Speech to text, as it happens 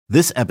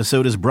This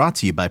episode is brought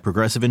to you by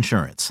Progressive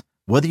Insurance.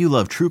 Whether you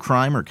love true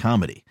crime or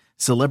comedy,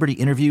 celebrity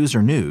interviews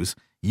or news,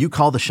 you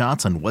call the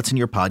shots on what's in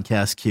your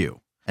podcast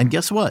queue. And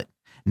guess what?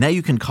 Now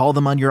you can call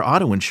them on your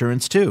auto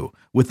insurance too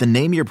with the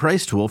Name Your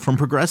Price tool from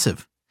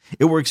Progressive.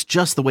 It works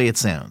just the way it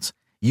sounds.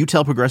 You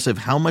tell Progressive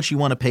how much you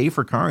want to pay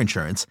for car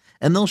insurance,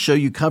 and they'll show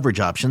you coverage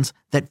options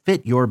that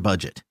fit your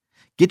budget.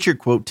 Get your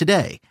quote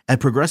today at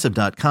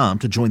Progressive.com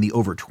to join the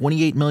over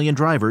 28 million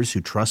drivers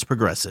who trust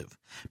Progressive.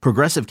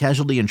 Progressive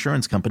Casualty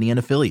Insurance Company and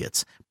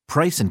Affiliates.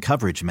 Price and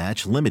coverage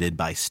match limited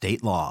by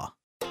state law.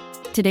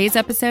 Today's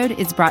episode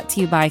is brought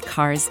to you by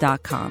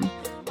Cars.com.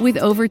 With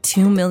over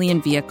 2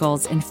 million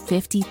vehicles and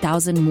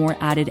 50,000 more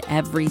added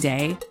every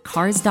day,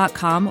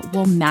 Cars.com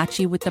will match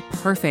you with the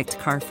perfect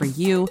car for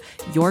you,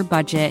 your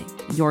budget,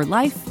 your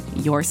life,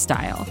 your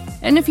style.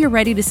 And if you're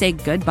ready to say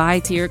goodbye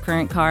to your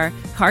current car,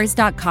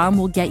 Cars.com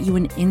will get you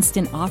an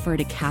instant offer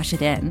to cash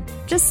it in.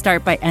 Just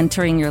start by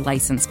entering your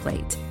license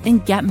plate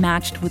and get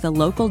matched with a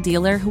local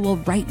dealer who will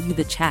write you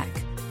the check.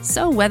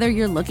 So whether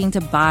you're looking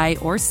to buy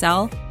or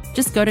sell,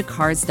 just go to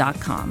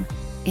Cars.com.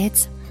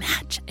 It's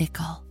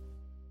magical.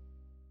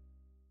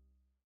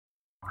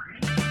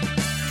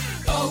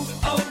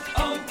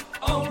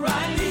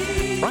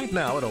 Right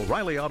now at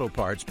O'Reilly Auto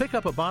Parts, pick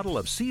up a bottle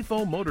of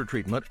Seafoam Motor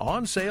Treatment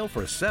on sale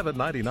for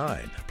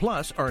 $7.99.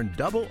 Plus, earn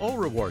double O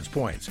Rewards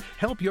points.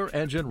 Help your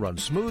engine run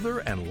smoother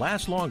and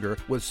last longer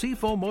with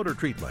Seafoam Motor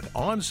Treatment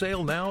on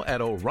sale now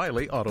at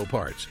O'Reilly Auto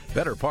Parts.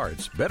 Better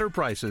parts, better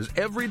prices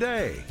every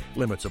day.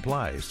 Limit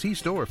supplies. See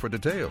store for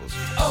details.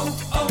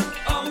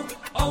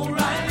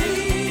 O'Reilly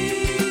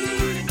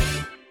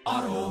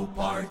Auto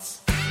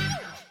Parts.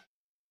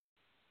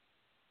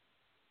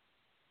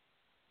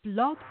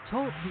 Blog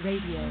Talk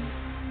Radio.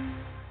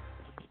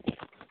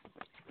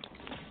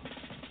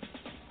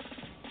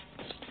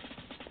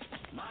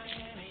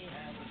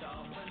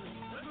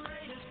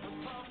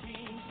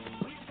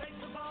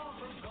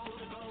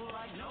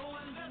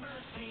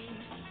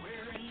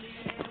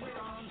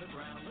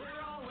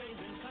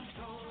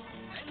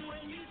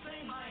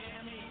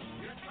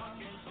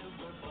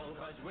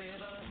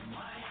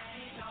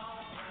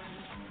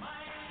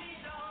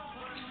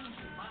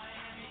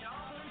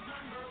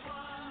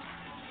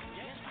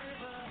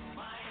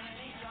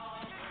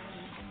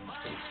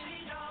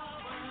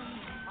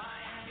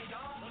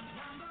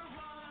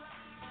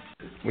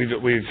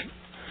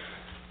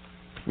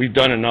 We've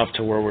done enough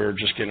to where we're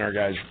just getting our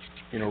guys,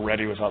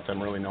 ready without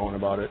them really knowing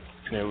about it.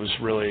 And it was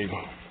really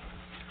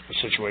a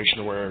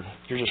situation where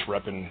you're just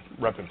repping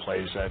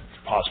plays that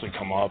possibly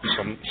come up.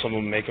 Some of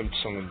them make them,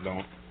 some of them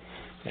don't.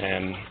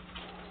 And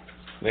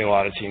I think a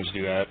lot of teams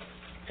do that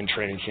in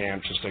training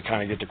camp just to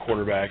kind of get the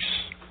quarterbacks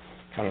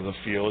kind of the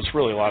feel. It's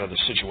really a lot of the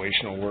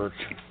situational work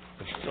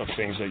of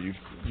things that you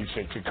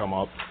think could come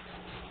up.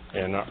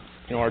 And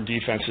our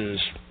defenses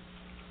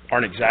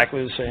aren't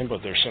exactly the same,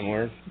 but they're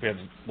similar. We have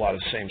a lot of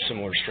the same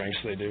similar strengths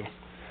they do.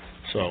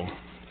 So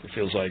it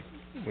feels like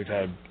we've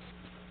had,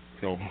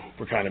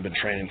 we're kind of been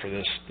training for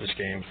this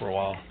game for a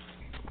while.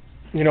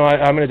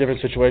 I'm in a different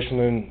situation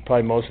than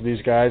probably most of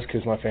these guys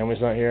because my family's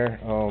not here.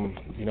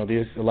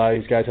 A lot of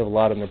these guys have a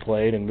lot on their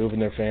plate and moving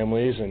their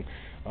families and,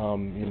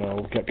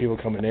 got people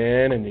coming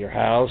in your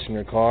house and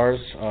your cars.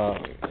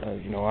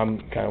 I'm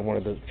kind of one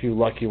of the few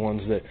lucky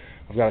ones that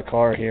I've got a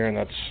car here and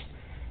that's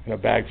a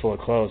bag full of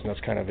clothes, and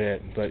that's kind of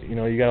it. But, you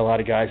got a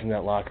lot of guys in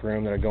that locker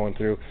room that are going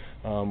through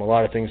a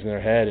lot of things in their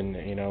head, and,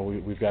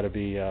 we've got to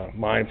be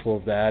mindful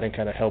of that and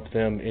kind of help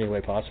them any way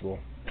possible.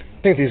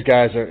 I think these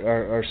guys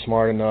are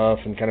smart enough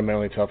and kind of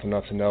mentally tough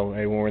enough to know,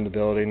 hey, when we're in the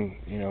building,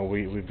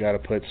 we've got to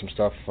put some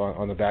stuff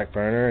on the back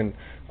burner, and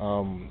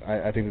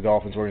I think the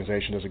Dolphins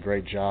organization does a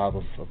great job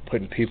of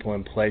putting people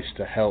in place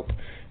to help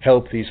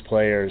these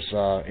players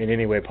in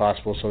any way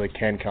possible so they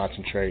can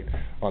concentrate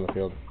on the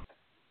field.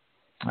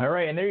 All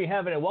right, and there you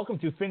have it. And welcome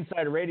to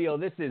Phinsider Radio.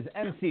 This is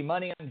MC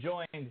Money. I'm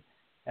joined,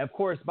 of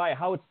course, by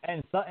Houts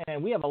and Sutton.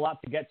 And we have a lot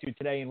to get to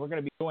today, and we're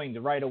going to be joined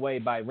right away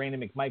by Randy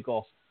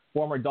McMichael,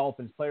 former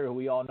Dolphins player who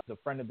we all know is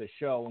a friend of the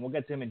show. And we'll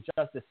get to him in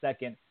just a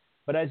second.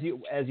 But as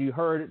you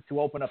heard to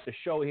open up the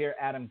show here,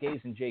 Adam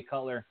Gase and Jay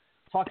Cutler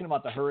talking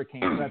about the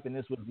hurricane prep, and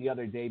this was the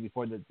other day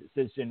before the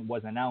decision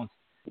was announced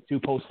to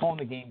postpone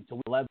the game to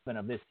 11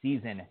 of this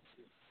season.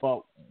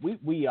 But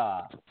we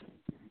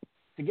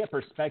to get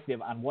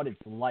perspective on what it's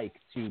like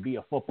to be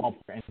a football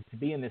player and to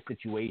be in this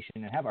situation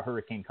and have a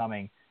hurricane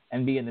coming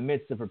and be in the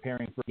midst of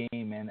preparing for a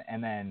game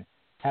and then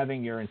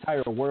having your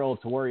entire world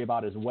to worry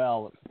about as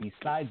well.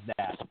 Besides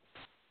that,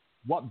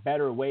 what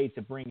better way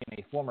to bring in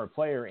a former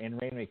player in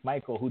Randy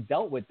McMichael who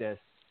dealt with this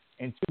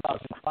in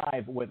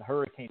 2005 with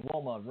Hurricane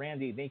Wilma.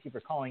 Randy, thank you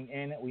for calling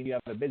in. We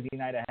have a busy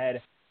night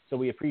ahead, so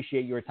we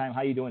appreciate your time.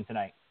 How you doing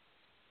tonight?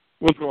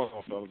 What's going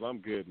on, fellas? I'm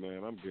good,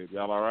 man. I'm good.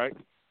 Y'all all right?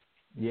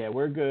 Yeah,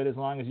 we're good. As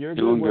long as you're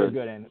good, we're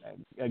good. And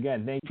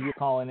again, thank you for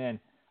calling in.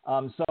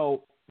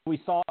 So we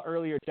saw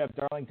earlier Jeff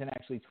Darlington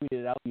actually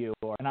tweeted out to you,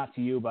 or not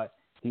to you, but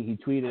he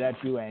tweeted at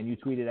you and you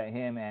tweeted at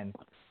him. And,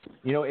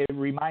 it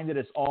reminded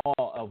us all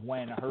of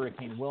when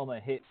Hurricane Wilma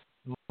hit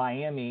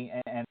Miami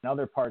and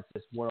other parts of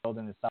this world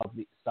in the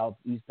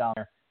southeast down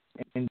there.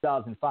 in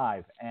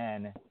 2005,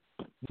 and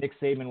Nick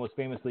Saban was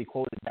famously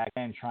quoted back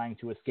then trying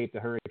to escape the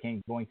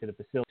hurricane, going to the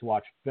facility to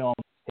watch film.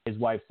 His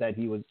wife said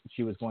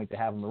she was going to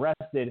have him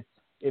arrested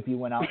if he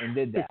went out and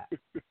did that.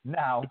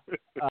 Now,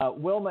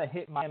 Wilma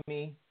hit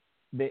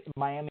the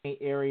Miami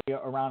area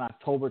around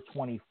October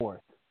 24th.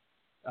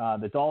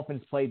 The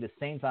Dolphins played the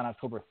Saints on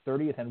October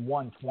 30th and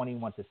won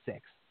 21-6.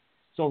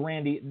 So,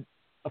 Randy,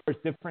 of course,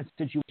 different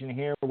situation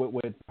here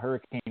with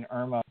Hurricane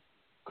Irma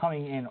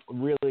coming in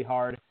really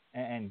hard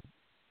and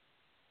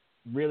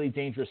really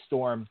dangerous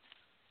storm.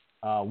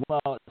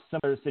 Well,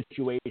 similar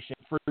situation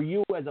for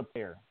you as a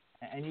player,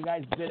 and you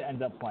guys did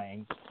end up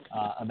playing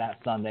on that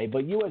Sunday,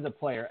 but you as a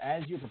player,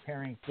 as you're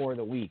preparing for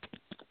the week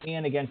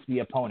and against the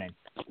opponent,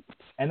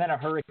 and then a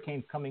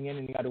hurricane's coming in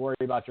and you got to worry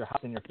about your house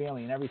and your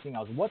family and everything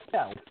else, what's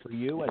that like for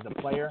you as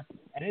a player?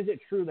 And is it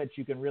true that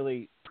you can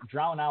really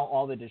drown out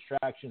all the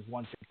distractions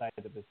once you're inside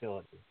the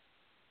facility?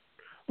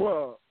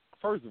 Well,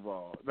 first of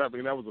all, I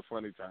mean, that was a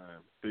funny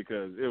time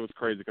because it was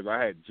crazy because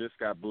I had just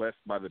got blessed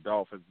by the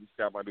Dolphins, just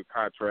got my new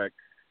contract,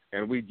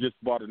 and we just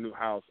bought a new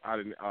house out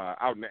in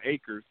the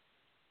acres,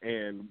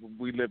 and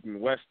we lived in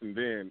Weston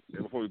then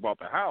before we bought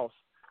the house.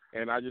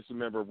 And I just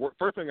remember,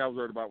 first thing I was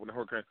worried about when the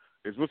hurricane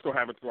is what's going to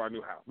happen to our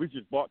new house. We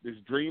just bought this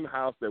dream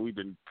house that we've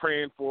been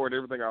praying for and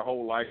everything our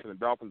whole life, and the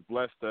Dolphins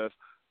blessed us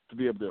to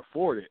be able to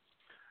afford it.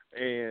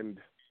 And,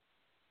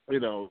 you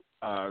know,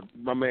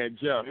 my man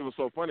Jeff, it was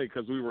so funny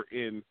because we were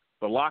in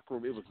the locker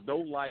room. It was no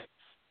lights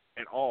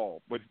at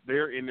all, but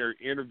they're in there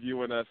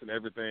interviewing us and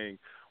everything.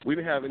 We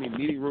didn't have any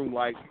meeting room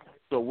lights,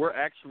 so we're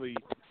actually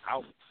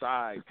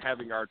outside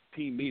having our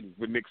team meetings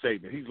with Nick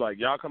Saban. He's like,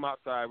 y'all come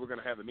outside. We're going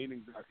to have the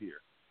meetings out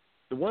here.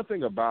 The one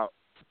thing about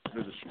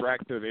the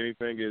distraction of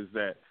anything is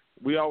that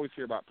we always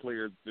hear about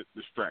players'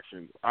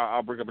 distractions.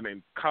 I'll bring up a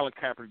name, Colin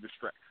Kaepernick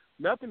distract.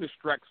 Nothing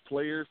distracts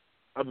players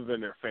other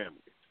than their family,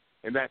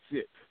 and that's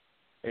it.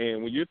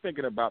 And when you're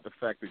thinking about the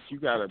fact that you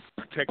got to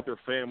protect their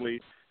family,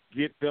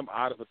 get them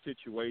out of a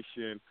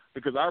situation,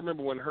 because I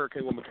remember when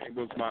Hurricane Wilma came,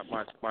 it was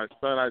my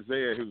son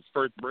Isaiah, his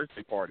first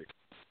birthday party,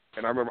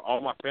 and I remember all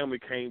my family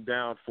came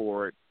down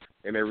for it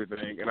and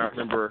everything, and I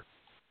remember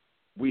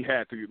we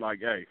had to, like,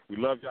 hey, we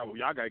love y'all, but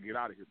y'all got to get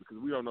out of here because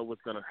we don't know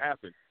what's going to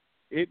happen.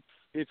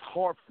 It's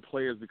hard for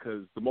players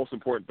because the most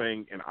important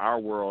thing in our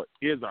world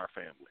is our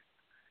family.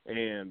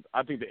 And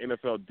I think the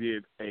NFL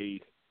did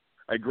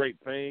a great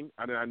thing.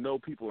 I mean, I know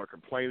people are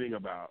complaining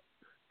about,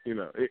 you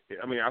know,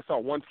 I saw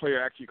one player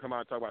actually come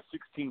out and talk about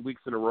 16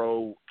 weeks in a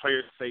row,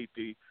 player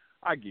safety.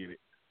 I get it.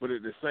 But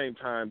at the same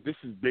time, this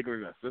is bigger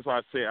than us. That's why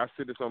I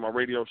said this on my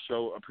radio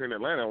show up here in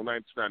Atlanta on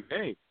 99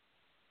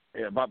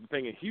 Game about the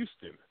thing in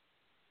Houston.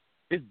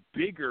 It's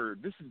bigger.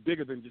 This is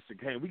bigger than just a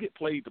game. We get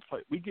paid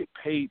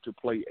to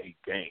play a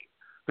game.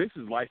 This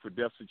is life or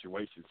death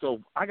situation. So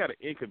I got to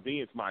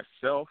inconvenience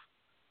myself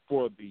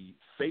for the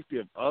safety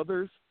of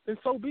others, then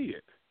so be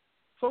it.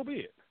 So be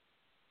it.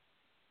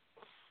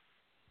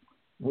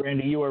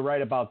 Randy, you were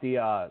right about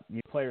the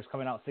players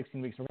coming out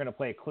 16 weeks. We're going to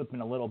play a clip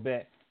in a little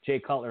bit. Jay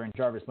Cutler and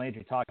Jarvis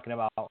Landry talking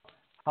about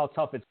how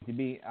tough it's to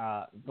be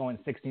going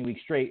 16 weeks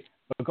straight.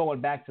 But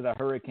going back to the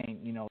hurricane,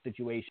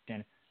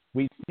 situation,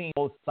 we've seen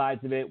both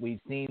sides of it. We've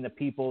seen the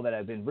people that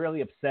have been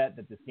really upset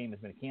that this game has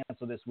been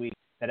canceled this week,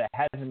 that it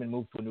hasn't been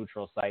moved to a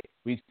neutral site.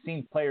 We've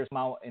seen players come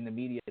out in the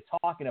media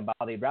talking about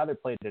they'd rather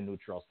play at a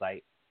neutral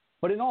site.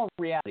 But in all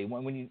reality,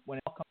 when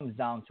it all comes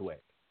down to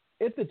it,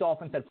 if the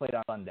Dolphins had played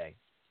on Sunday,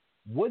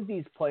 would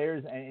these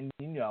players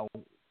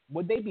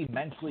would they be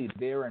mentally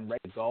there and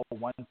ready to go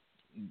once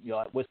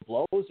whistle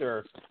blows,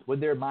 or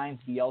would their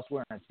minds be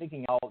elsewhere and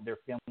thinking out their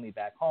family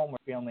back home or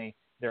family,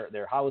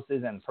 their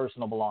houses and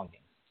personal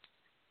belongings?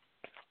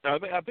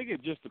 I think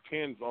it just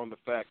depends on the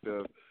fact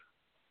of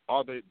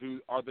are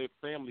their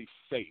families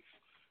safe?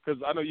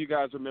 Because I know you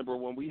guys remember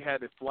when we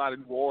had to fly to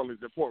New Orleans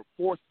for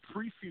fourth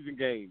preseason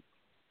game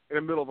in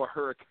the middle of a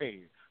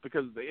hurricane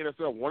because the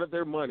NFL wanted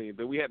their money.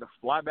 Then we had to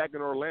fly back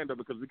in Orlando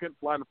because we couldn't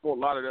fly to Fort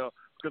Lauderdale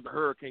because the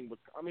hurricane was.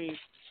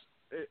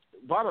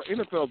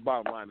 NFL's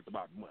bottom line is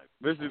about money.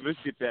 Let's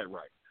get that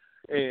right.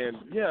 And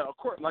yeah, of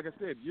course, like I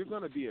said, you're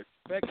going to be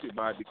affected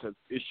by it because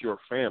it's your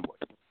family,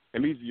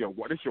 and it's your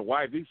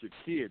wife, these are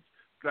your kids.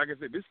 Like I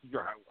said, this is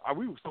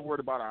we were so worried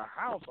about our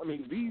house. I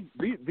mean,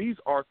 these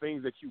are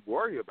things that you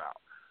worry about.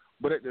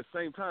 But at the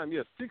same time,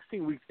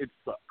 16 weeks, it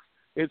sucks.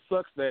 It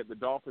sucks that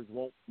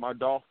my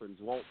Dolphins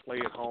won't play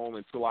at home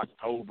until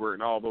October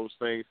and all those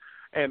things.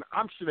 And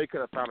I'm sure they could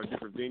have found a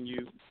different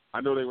venue.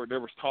 I know there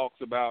was talks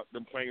about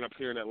them playing up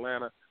here in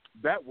Atlanta.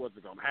 That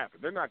wasn't going to happen.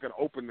 They're not going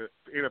to open the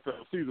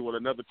NFL season with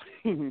another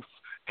team's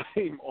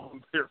game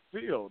on their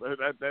field.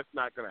 That's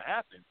not going to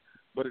happen.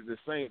 But at the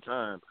same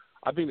time,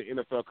 I think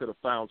the NFL could have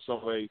found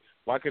some way.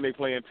 Why can they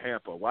play in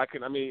Tampa?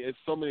 It's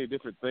so many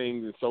different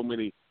things and so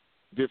many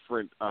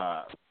different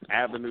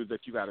avenues that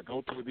you got to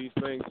go through these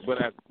things.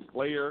 But as a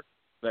player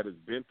that has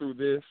been through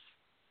this,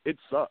 it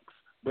sucks.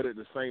 But at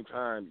the same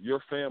time, your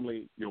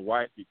family, your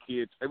wife, your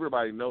kids,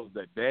 everybody knows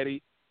that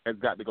daddy has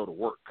got to go to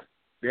work.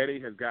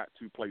 Daddy has got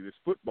to play this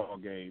football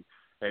game,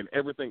 and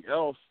everything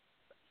else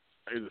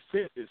is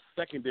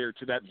secondary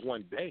to that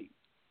one day.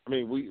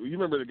 mean, you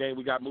remember the game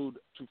we got moved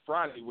to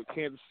Friday with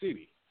Kansas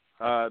City.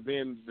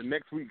 Then the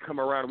next week come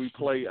around and we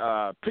play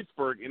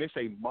Pittsburgh, and it's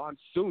a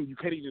monsoon. You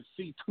can't even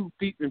see 2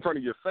 feet in front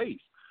of your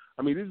face.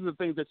 I mean, these are the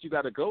things that you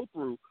got to go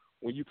through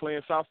when you play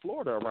in South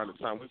Florida around the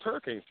time when it's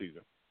hurricane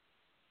season.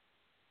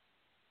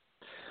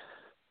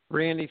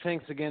 Randy,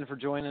 thanks again for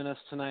joining us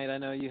tonight. I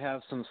know you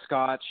have some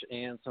scotch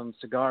and some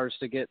cigars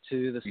to get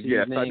to this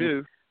evening. Yes, I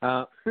do.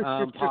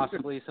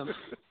 Possibly some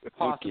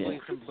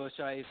Busch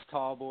Ice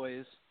Tall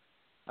Boys.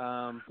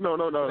 No.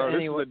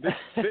 Anyway. This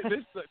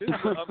is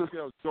an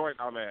upscale joint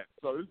I'm at.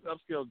 So this is an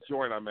upscale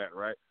joint I'm at,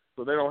 right?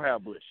 So they don't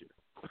have Busch here.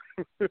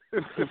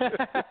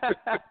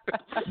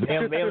 They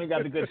only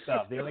got the good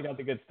stuff.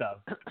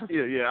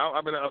 Yeah.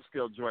 I'm in an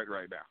upscale joint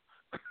right now.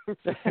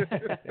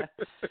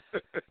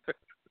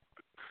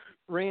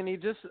 Randy,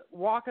 just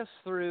walk us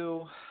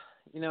through,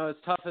 as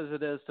tough as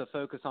it is to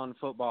focus on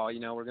football,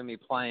 we're going to be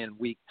playing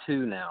week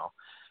 2 now,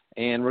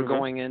 and we're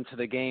going into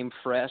the game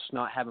fresh,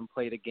 not having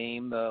played a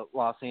game. The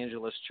Los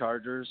Angeles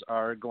Chargers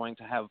are going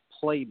to have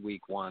played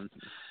week 1.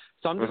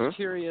 So I'm just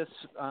curious,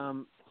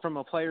 from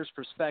a player's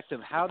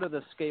perspective, how do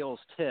the scales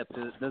tip?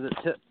 Does it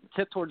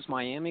tip towards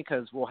Miami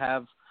because we'll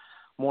have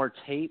more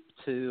tape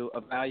to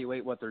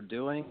evaluate what they're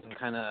doing and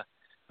kind of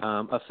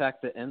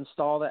affect the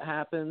install that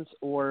happens,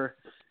 or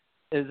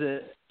is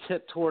it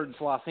tipped towards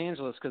Los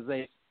Angeles because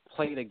they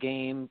played a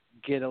game,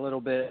 get a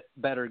little bit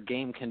better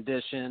game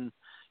condition,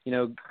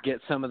 get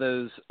some of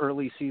those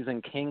early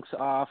season kinks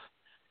off?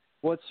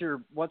 What's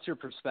your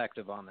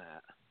perspective on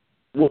that?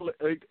 Well,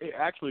 it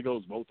actually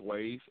goes both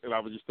ways, and I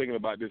was just thinking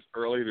about this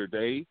earlier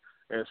today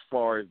as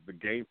far as the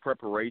game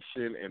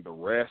preparation and the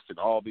rest and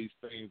all these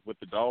things with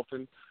the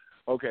Dolphins.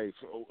 Okay,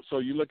 so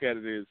you look at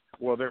it as,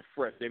 well, they're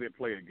fresh. They didn't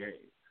play a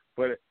game.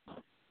 But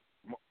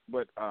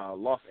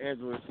Los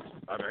Angeles,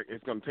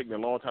 it's going to take me a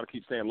long time to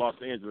keep saying Los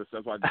Angeles.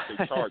 That's why I just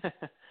say Chargers.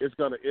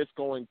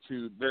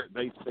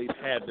 They've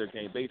had their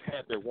game. They've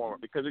had their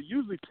warm-up, because it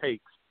usually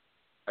takes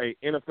an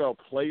NFL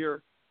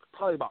player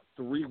probably about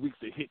 3 weeks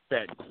to hit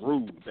that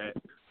groove,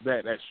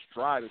 that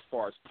stride as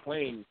far as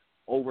playing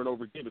over and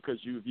over again. Because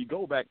if you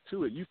go back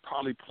to it, you've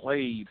probably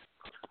played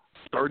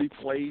 30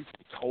 plays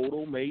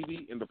total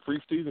maybe in the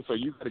preseason. So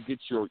you got to get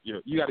you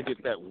got to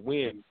get that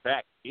win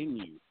back in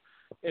you.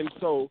 And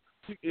so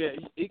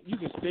you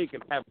can still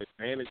have an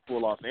advantage for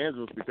Los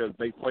Angeles because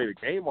they played a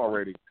game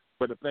already.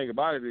 But the thing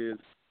about it is,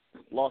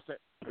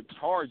 the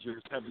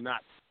Chargers have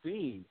not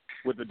seen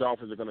what the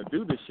Dolphins are going to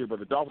do this year, but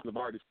the Dolphins have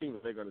already seen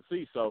what they're going to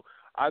see. So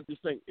I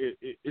just think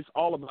it's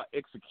all about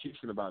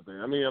execution about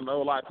that. I mean, I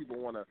know a lot of people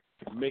want to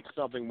make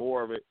something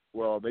more of it.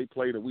 Well, they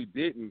played and we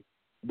didn't.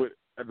 But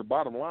at the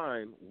bottom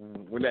line,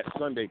 when that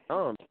Sunday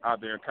comes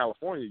out there in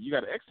California, you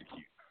got to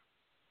execute.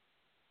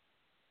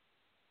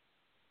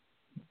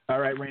 All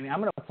right, Randy,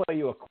 I'm going to play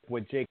you a clip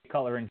with Jake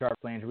Cutler and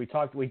Jarvis Landry. We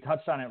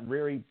touched on it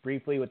very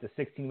briefly with the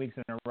 16 weeks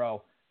in a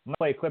row. I'm going to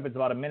play a clip. It's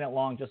about a minute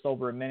long, just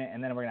over a minute,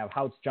 and then we're going to have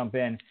Houts jump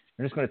in.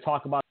 We're just going to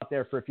talk about it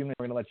there for a few minutes.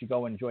 We're going to let you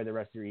go and enjoy the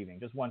rest of your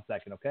evening. Just 1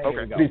 second, okay?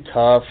 Here we go.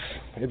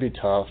 It'd be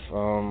tough.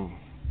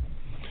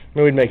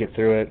 We'd make it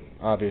through it,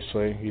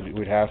 obviously.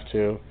 We'd have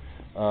to.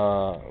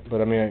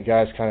 But,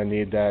 guys kind of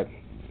need that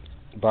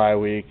bye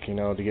week,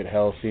 to get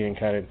healthy and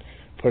kind of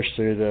push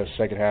through the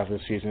second half of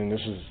the season. This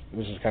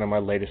is kind of my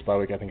latest bye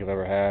week I think I've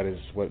ever had, is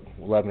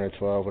 11 or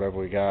 12, whatever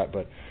we got.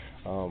 But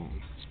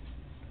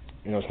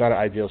it's not an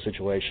ideal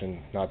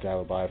situation not to have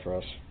a bye for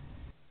us.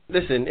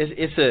 Listen,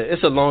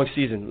 it's a long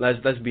season.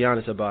 Let's be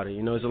honest about it.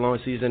 It's a long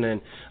season,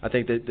 and I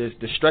think that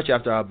the stretch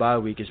after our bye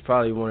week is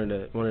probably one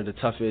of the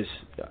toughest.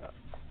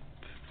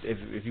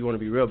 If you want to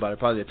be real about it,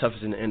 probably the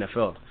toughest in the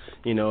NFL.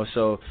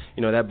 So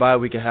that bye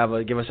week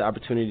can give us an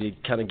opportunity to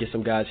kind of get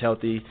some guys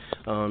healthy.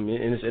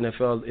 In this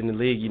NFL, in the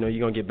league, you're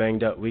gonna get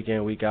banged up week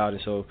in, week out,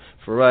 and so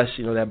for us,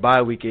 that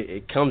bye week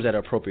it comes at an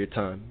appropriate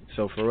time.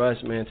 So for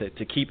us, man,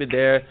 to keep it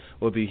there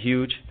will be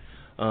huge.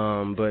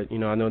 But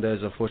I know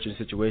there's unfortunate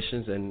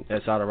situations, and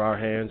that's out of our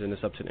hands, and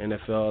it's up to the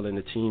NFL and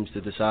the teams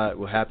to decide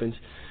what happens.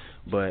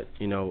 But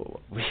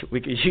we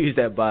could use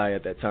that bye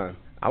at that time.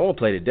 I won't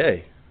play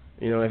today.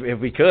 If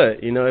we could,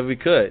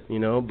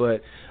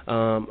 but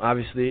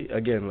obviously,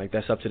 again,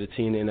 that's up to the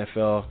team, the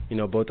NFL,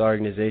 both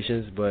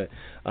organizations. But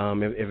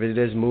if it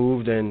is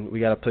moved and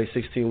we got to play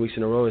 16 weeks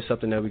in a row, it's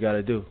something that we got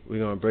to do. We're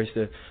gonna embrace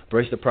the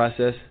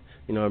process,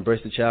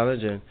 embrace the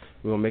challenge, and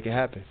we're gonna make it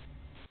happen.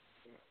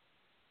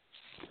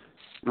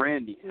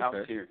 Randy,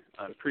 Alex here.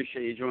 I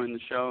appreciate you joining the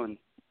show, and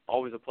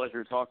always a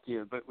pleasure to talk to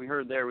you. But we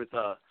heard there with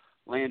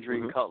Landry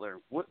and Cutler.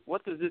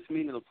 What does this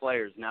mean to the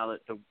players now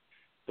that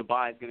the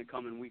bye is going to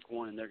come in week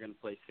 1 and they're going to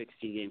play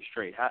 16 games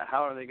straight?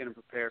 How are they going to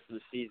prepare for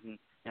the season,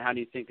 and how do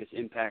you think this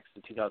impacts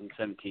the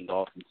 2017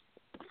 Dolphins?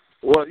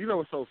 Well,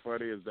 what's so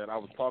funny is that I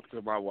was talking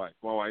to my wife,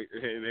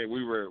 and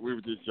we were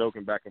just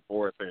joking back and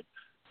forth, and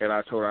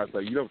I told her, I was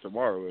like, what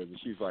tomorrow is? And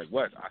she's like,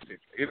 what? I said,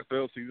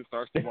 NFL season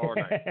starts tomorrow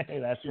night.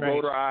 She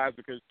rolled her eyes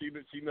because she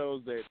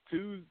knows that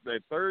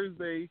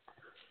Thursday,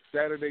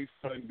 Saturday,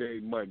 Sunday,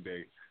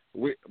 Monday.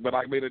 But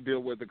I made a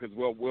deal with her because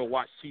we'll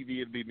watch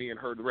TV and be me and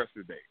her the rest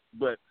of the day.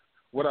 But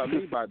what I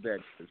mean by that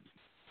is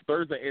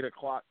Thursday, 8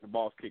 o'clock, the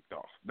ball's kicked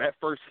off. That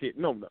first hit,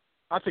 no,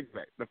 I'll take it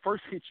back. The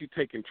first hit you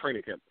take in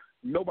training camp,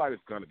 nobody's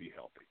going to be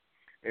healthy.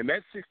 And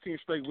that 16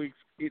 straight weeks,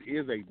 it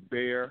is a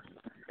bear.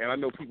 And I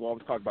know people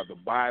always talk about the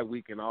bye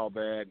week and all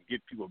that, and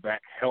get people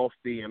back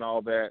healthy and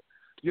all that.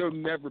 You'll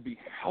never be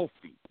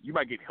healthy. You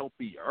might get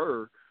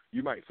healthier.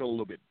 You might feel a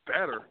little bit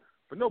better,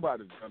 but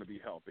nobody's going to be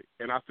healthy.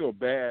 And I feel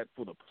bad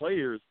for the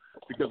players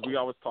because we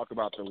always talk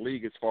about the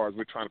league as far as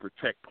we're trying to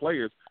protect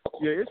players.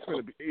 It's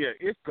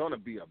going to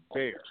be a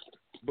bear.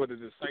 But at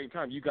the same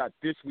time, you got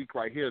this week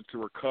right here to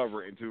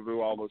recover and to do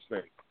all those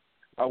things.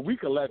 A week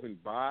 11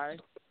 bye,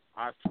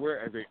 I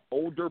swear, as an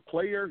older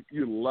player,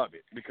 you love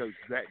it because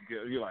that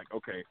you're like,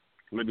 okay,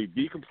 let me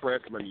decompress,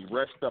 let me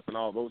rest up, and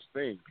all those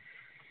things.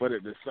 But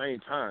at the same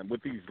time,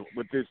 with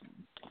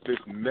this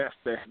mess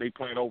that they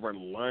playing over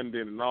in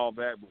London and all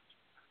that,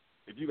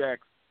 if you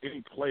ask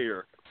any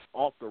player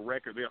off the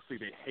record, they'll say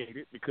they hate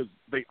it because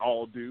they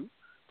all do,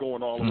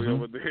 going all the way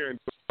over there, and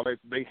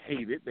they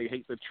hate it. They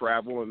hate the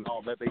travel and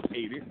all that. They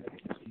hate it.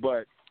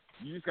 But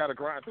you just got to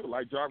grind through it.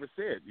 Like Jarvis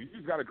said, you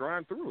just got to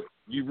grind through it.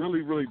 You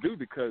really, really do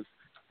because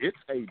it's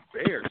a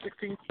bear.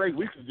 16 straight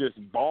weeks is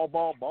just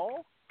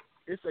ball.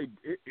 It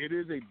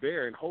is a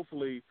bear, and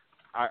hopefully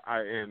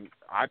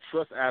I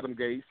trust Adam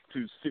Gase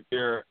to sit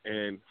there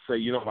and say,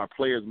 my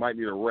players might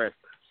need a rest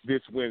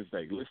this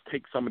Wednesday. Let's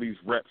take some of these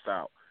reps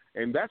out,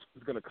 and that's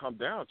what's going to come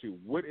down to.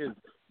 What is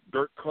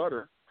Dirk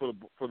Cutter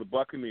for the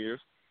Buccaneers,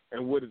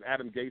 and what is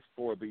Adam Gase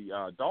for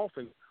the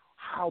Dolphins?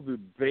 How do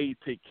they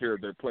take care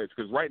of their players?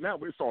 Because right now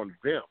it's on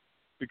them.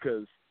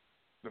 Because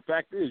the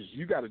fact is,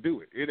 you got to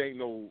do it. It ain't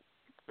no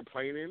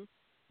complaining.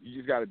 You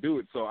just got to do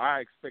it. So I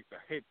expect the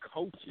head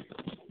coaches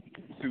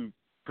to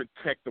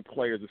protect the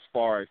players as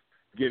far as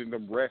getting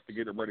them rest to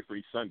get them ready for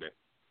each Sunday.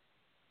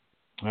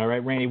 All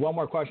right, Randy, one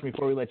more question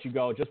before we let you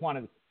go. Just want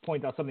to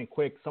point out something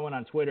quick. Someone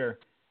on Twitter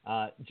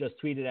just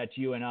tweeted at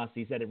you and us.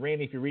 He said,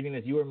 Randy, if you're reading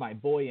this, you were my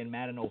boy in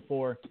Madden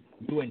 04.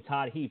 You and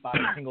Todd Heap on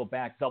a single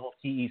back double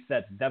TE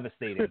sets.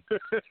 Devastating.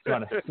 Just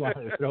want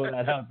to throw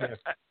that out there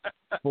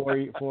for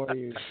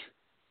you.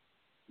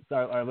 So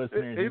our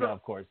listeners,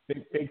 of course,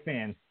 big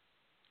fans.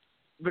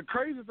 The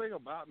crazy thing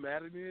about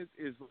Madden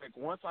is like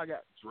once I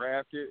got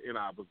drafted and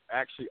I was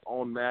actually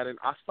on Madden,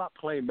 I stopped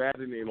playing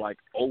Madden in like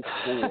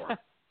 04.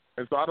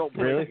 And so I don't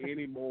play it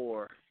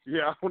anymore.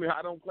 Yeah,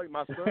 I don't play.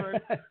 My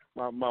son,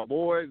 my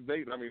boys,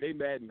 they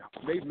Madden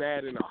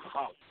a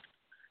house.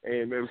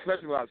 And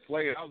especially when I was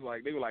playing,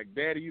 they were like,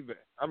 Daddy, you there?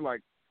 I'm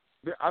like,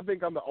 I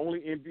think I'm the only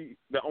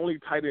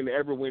tight end to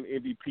ever win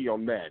MVP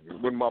on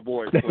Madden when my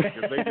boys play.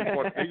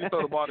 They just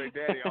throw the ball to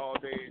their daddy all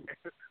day,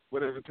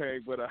 whatever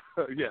thing. But I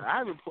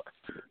haven't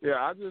played. Yeah,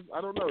 I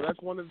don't know.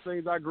 That's one of the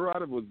things I grew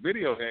out of was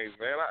video games,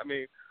 man. I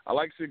mean, I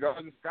like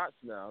cigars and scotch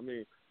now. I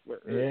mean,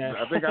 yeah.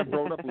 I think I've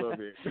grown up a little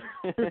bit.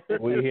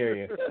 We hear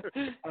you.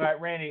 All right,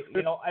 Randy.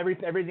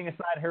 Everything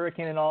aside,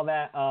 hurricane and all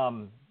that.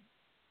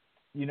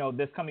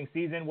 This coming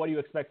season, what do you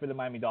expect for the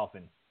Miami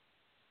Dolphins?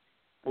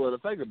 Well, the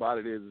thing about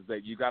it is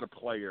that you got a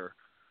player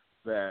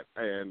that,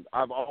 and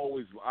I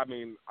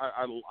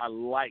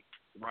like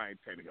Ryan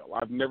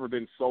Tannehill. I've never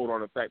been sold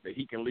on the fact that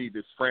he can lead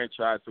this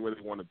franchise to where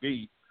they want to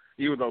be,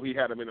 even though he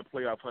had them in the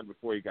playoff hunt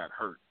before he got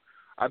hurt.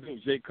 I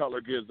think Jay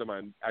Cutler gives them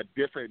a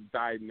different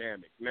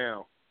dynamic.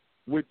 Now,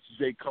 which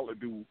Jay Cutler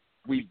do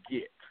we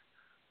get?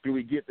 Do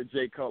we get the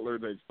Jay Cutler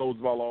that throws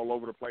the ball all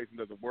over the place and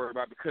doesn't worry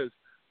about it? Because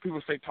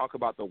people talk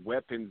about the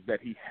weapons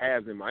that he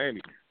has in Miami.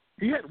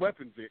 He had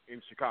weapons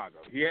in Chicago.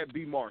 He had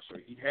B. Marshall.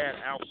 He had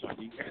Alshon.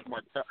 He had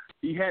Martell.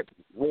 He had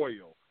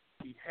Royal.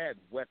 He had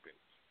weapons.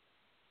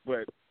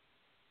 But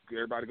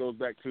everybody goes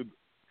back to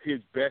his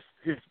best,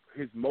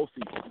 his most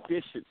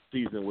efficient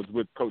season was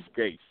with Coach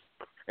Gase.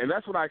 And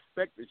that's what I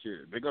expect this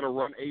year. They're going to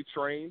run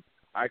A-Train.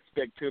 I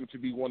expect him to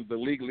be one of the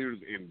league leaders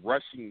in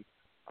rushing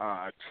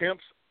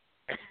attempts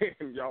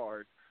and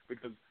yards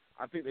because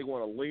I think they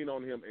want to lean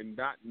on him and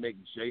not make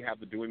Jay have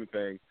to do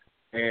anything.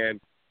 And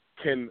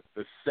can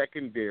the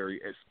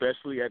secondary,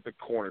 especially at the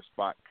corner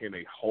spot, can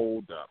they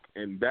hold up?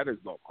 And that is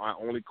my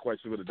only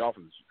question with the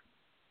Dolphins.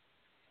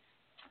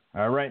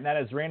 All right, and that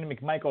is Randy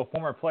McMichael,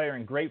 former player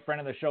and great friend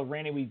of the show.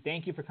 Randy, we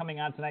thank you for coming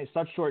on tonight,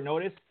 such short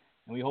notice,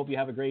 and we hope you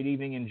have a great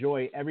evening.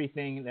 Enjoy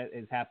everything that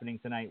is happening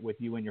tonight with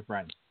you and your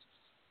friends.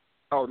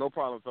 Oh, no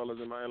problem, fellas.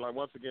 And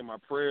once again, my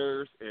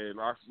prayers and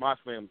my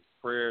family's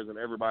prayers and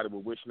everybody, we're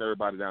wishing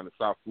everybody down in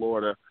South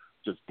Florida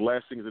just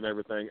blessings and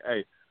everything.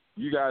 Hey,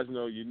 you guys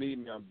know you need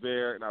me. I'm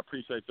there, and I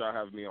appreciate y'all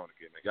having me on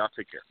again. Man. Y'all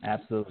take care.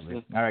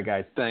 Absolutely. All right,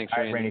 guys. Thanks,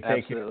 Randy. Randy.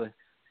 Take Absolutely. care.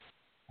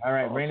 All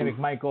right, awesome. Randy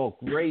McMichael,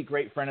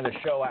 great friend of the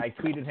show. I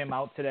tweeted him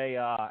out today.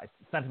 I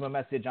sent him a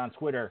message on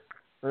Twitter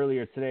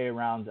earlier today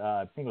around,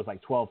 I think it was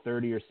like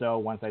 12:30 or so,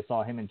 once I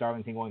saw him and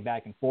Darlington going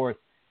back and forth,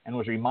 and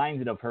was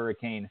reminded of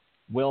Hurricane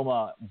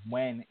Wilma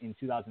when in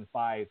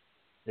 2005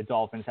 the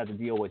Dolphins had to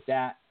deal with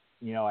that.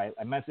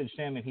 I messaged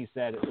him, and he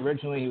said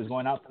originally he was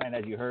going out tonight,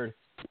 as you heard,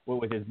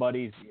 with his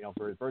buddies,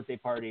 for his birthday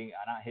party,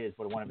 not his,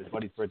 but one of his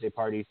buddies' birthday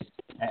parties.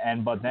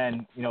 But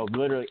then,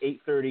 literally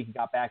 8:30, he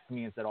got back to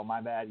me and said, "Oh,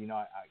 my bad.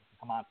 I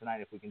come on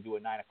tonight if we can do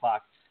it 9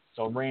 o'clock."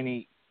 So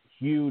Randy,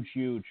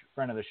 huge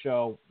friend of the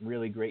show,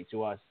 really great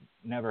to us,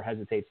 never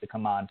hesitates to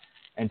come on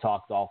and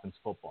talk Dolphins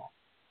football.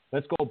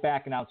 Let's go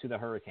back and out to the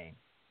Hurricane.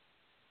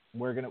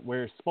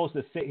 We're supposed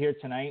to sit here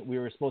tonight. We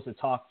were supposed to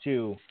talk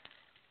to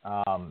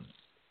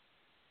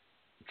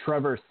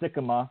Trevor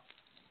Sikkema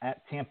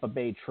at Tampa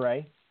Bay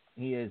Trey.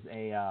 He is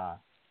a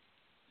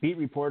beat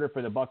reporter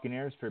for the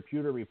Buccaneers for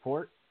Pewter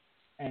Report,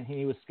 and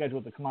he was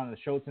scheduled to come on the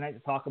show tonight to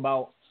talk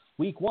about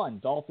Week 1,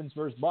 Dolphins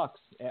versus Bucs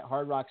at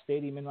Hard Rock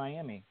Stadium in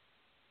Miami.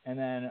 And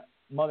then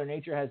Mother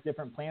Nature has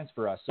different plans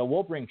for us. So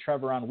we'll bring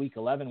Trevor on Week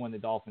 11 when the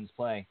Dolphins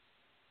play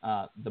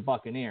the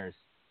Buccaneers.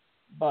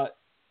 But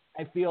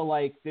I feel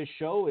like this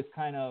show is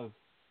kind of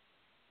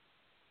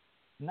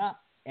not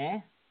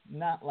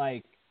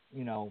like,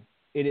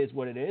 it is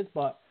what it is,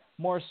 but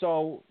more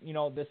so,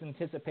 this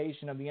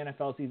anticipation of the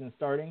NFL season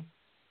starting,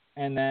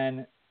 and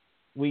then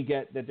we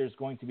get that there's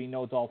going to be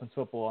no Dolphins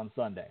football on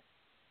Sunday.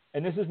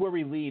 And this is where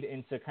we lead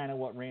into kind of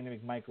what Randy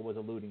McMichael was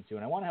alluding to.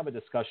 And I want to have a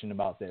discussion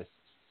about this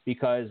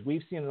because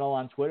we've seen it all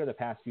on Twitter the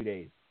past few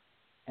days.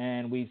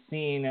 And we've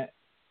seen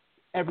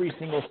every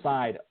single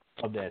side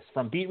of this,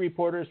 from beat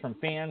reporters, from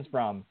fans,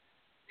 from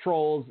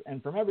trolls,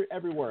 and from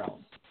everywhere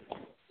else.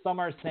 Some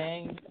are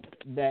saying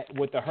that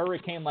with a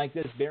hurricane like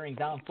this bearing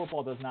down,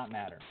 football does not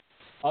matter.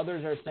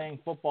 Others are saying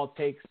football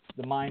takes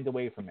the mind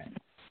away from it.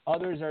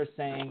 Others are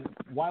saying,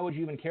 why would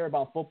you even care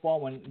about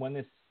football when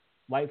this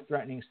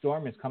life-threatening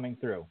storm is coming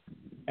through?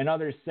 And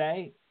others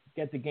say,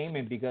 get the game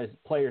in because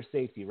player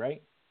safety,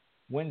 right?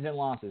 Wins and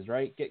losses,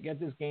 right? Get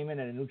this game in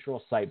at a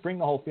neutral site. Bring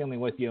the whole family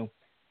with you.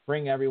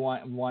 Bring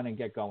everyone and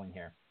get going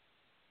here.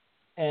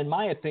 And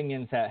my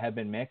opinions have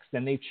been mixed,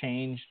 and they've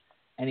changed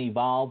and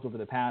evolved over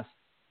the past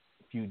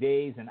few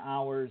days and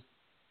hours.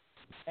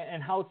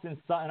 And how it's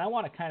and I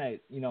want to kind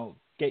of,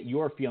 get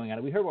your feeling on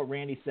it. We heard what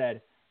Randy said.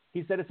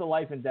 He said it's a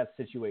life and death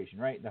situation,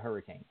 right? The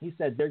Hurricane. He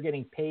said they're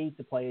getting paid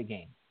to play a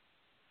game.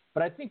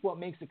 But I think what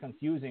makes it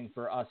confusing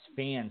for us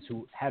fans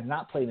who have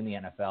not played in the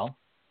NFL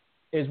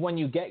is when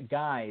you get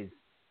guys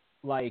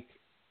like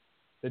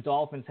the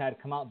Dolphins had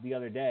come out the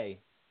other day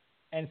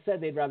and said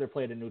they'd rather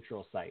play at a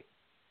neutral site.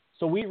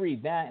 So we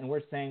read that and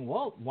we're saying,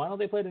 well, why don't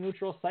they play at a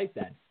neutral site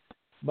then?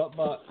 But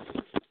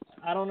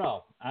I don't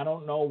know. I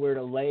don't know where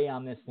to lay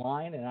on this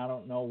line, and I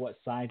don't know what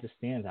side to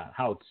stand on.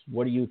 Houts,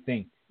 what do you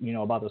think,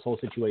 about this whole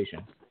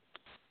situation?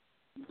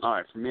 All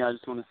right, for me, I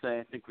just want to say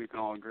I think we can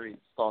all agree.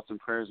 Thoughts and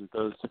prayers with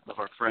those of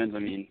our friends. I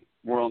mean,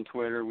 we're on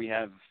Twitter. We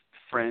have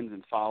friends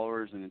and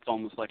followers, and it's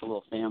almost like a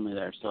little family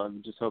there. So I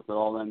just hope that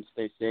all of them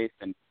stay safe.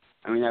 And,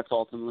 I mean, that's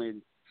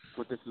ultimately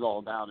what this is all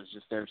about, is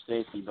just their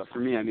safety. But for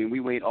me, I mean, we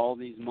wait all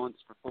these months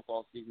for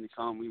football season to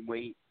come. We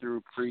wait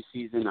through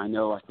preseason.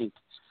 I think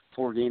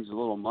 4 games is a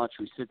little much.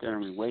 We sit there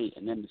and we wait,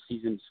 and then the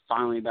season's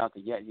finally about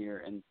to get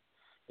here, and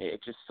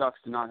it just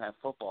sucks to not have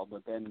football.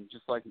 But then,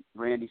 just like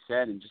Randy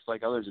said, and just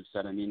like others have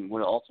said, I mean,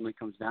 what it ultimately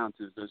comes down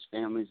to is those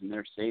families and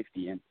their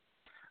safety. And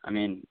I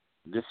mean,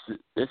 this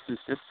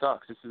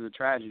sucks. This is a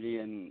tragedy,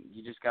 and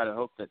you just got to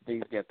hope that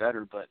things get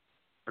better. But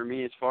for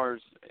me, as far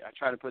as I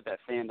try to put that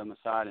fandom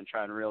aside and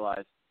try to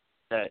realize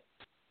that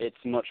it's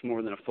much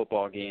more than a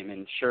football game.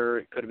 And sure,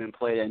 it could have been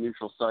played at a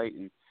neutral site,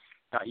 and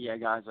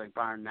guys like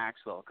Byron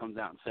Maxwell comes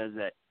out and says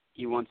that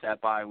he wants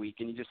that bye week,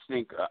 and you just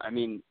think,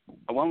 when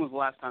was the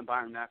last time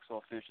Byron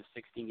Maxwell finished a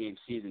 16-game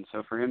season?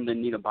 So for him to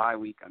need a bye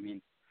week, I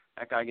mean,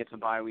 that guy gets a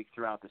bye week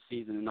throughout the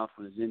season, enough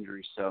with his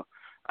injuries. So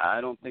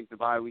I don't think the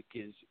bye week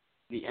is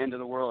the end of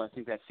the world. I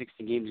think that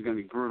 16 games is going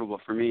to be brutal,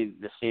 but for me,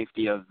 the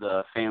safety of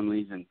the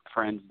families and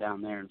friends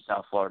down there in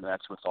South Florida,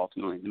 that's what's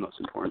ultimately the most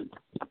important.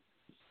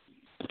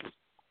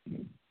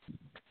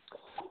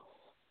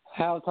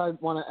 Hal, I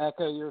want to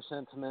echo your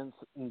sentiments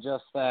in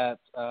just that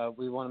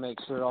we want to make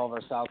sure all of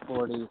our South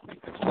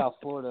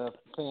Florida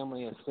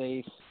family is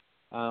safe.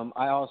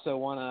 I also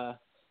want to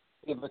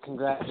give a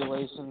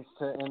congratulations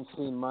to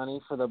MC Money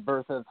for the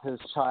birth of his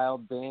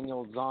child,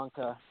 Daniel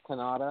Zonka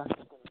Kanata.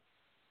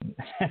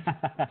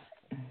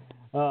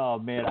 Oh,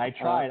 man, I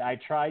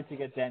tried to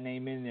get that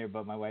name in there,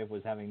 but my wife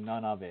was having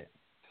none of it.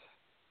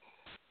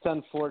 It's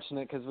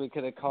unfortunate because we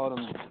could have called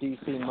him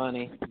DC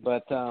Money,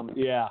 but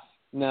yeah.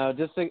 No,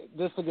 just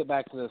to get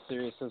back to the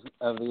seriousness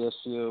of the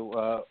issue,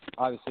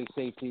 obviously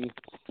safety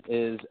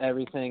is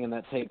everything, and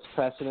that takes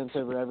precedence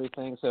over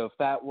everything. So if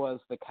that was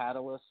the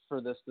catalyst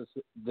for this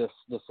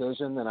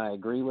decision, then I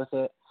agree with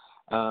it.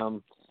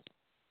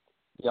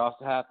 You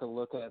also have to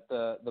look at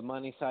the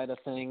money side of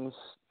things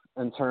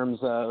in terms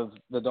of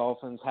the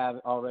Dolphins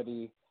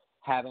already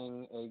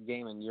having a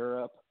game in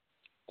Europe,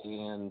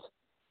 and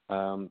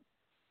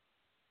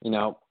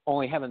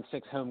only having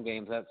 6 home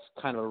games. That's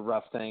kind of a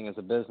rough thing as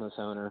a business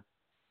owner.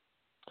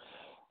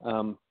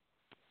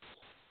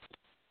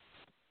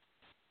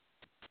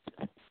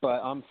 But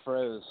I'm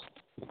froze.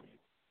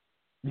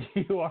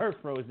 You are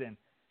frozen.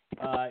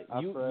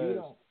 You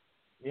don't.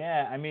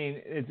 Yeah, I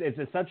mean,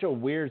 it's such a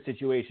weird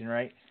situation,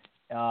 right?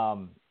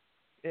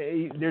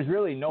 There's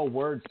really no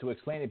words to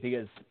explain it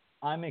because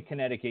I'm in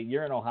Connecticut,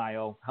 you're in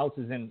Ohio, House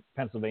is in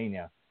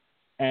Pennsylvania,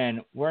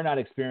 and we're not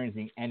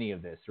experiencing any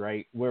of this,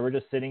 right? Where we're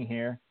just sitting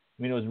here.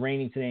 I mean, it was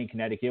raining today in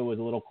Connecticut. It was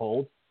a little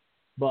cold.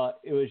 but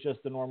it was just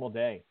a normal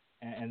day,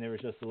 and there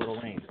was just a little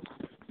rain.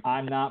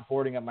 I'm not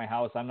boarding up my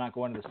house. I'm not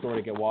going to the store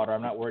to get water.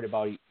 I'm not worried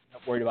about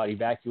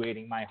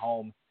evacuating my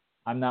home.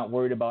 I'm not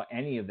worried about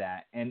any of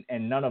that, and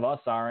none of us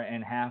are,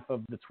 and half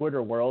of the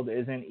Twitter world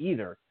isn't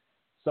either.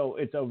 So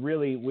it's a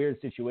really weird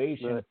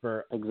situation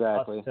for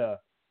us to,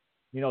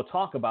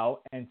 talk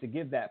about and to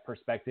give that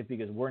perspective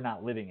because we're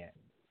not living it.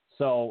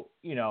 So,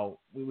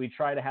 we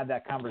try to have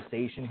that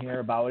conversation here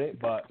about it,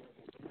 but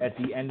at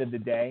the end of the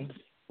day,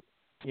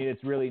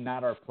 it's really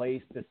not our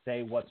place to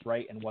say what's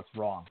right and what's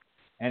wrong.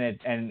 And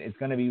it's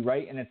going to be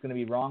right and it's going to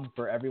be wrong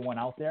for everyone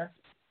out there,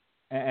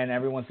 and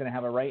everyone's going to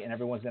have a right and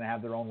everyone's going to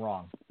have their own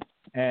wrong.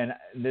 And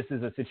this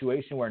is a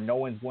situation where no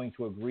one's going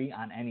to agree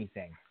on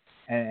anything.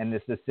 And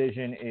this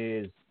decision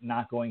is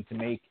not going to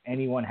make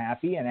anyone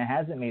happy, and it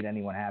hasn't made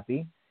anyone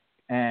happy.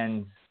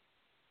 And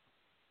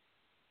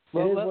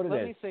let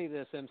me say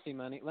this, MC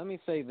Money. Let me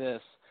say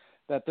this,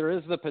 that there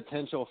is the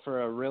potential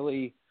for a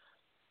really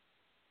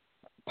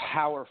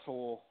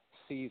powerful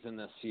season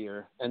this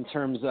year in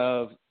terms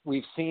of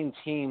we've seen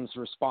teams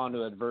respond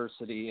to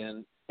adversity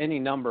in any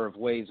number of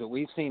ways, but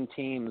we've seen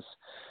teams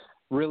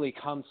really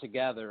come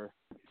together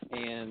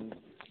and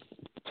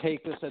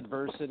take this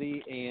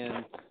adversity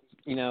and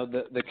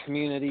the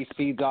community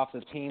feeds off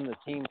the team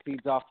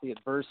feeds off the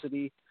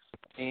adversity,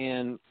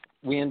 and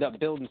we end up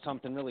building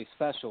something really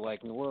special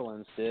like New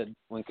Orleans did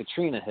when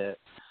Katrina hit.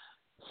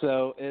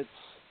 So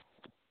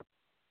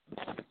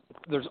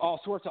there's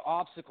all sorts of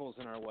obstacles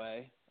in our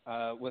way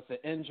with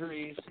the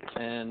injuries,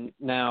 and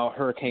now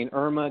Hurricane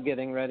Irma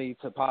getting ready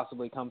to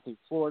possibly come through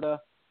Florida.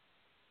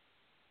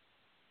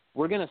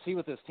 We're going to see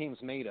what this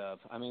team's made of.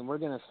 I mean, we're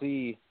going to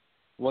see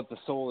what the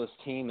soul of this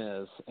team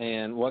is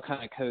and what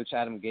kind of coach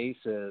Adam Gase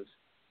is,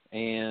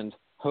 and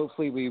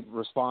hopefully we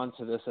respond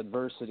to this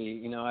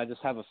adversity. I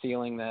just have a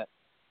feeling that,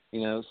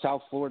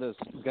 South Florida's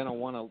going to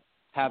want to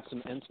have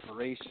some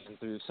inspiration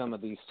through some of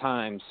these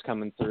times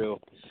coming through,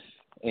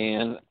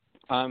 and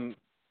I'm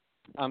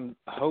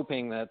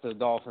hoping that the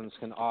Dolphins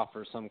can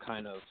offer some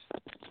kind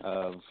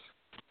of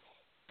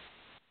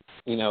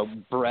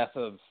breath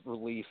of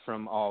relief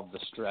from all of the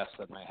stress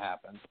that might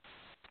happen.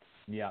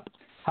 Yeah.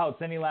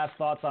 Houts, any last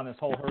thoughts on this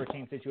whole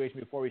hurricane situation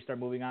before we start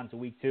moving on to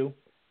week 2?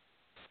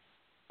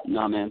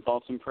 No, man.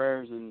 Thoughts and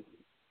prayers, and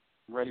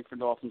ready for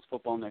Dolphins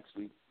football next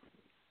week.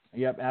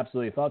 Yep,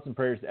 absolutely. Thoughts and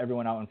prayers to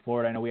everyone out in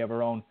Florida. I know we have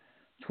our own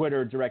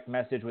Twitter direct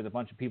message with a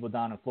bunch of people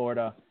down in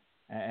Florida,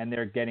 and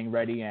they're getting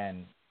ready,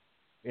 and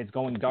it's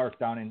going dark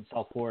down in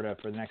South Florida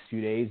for the next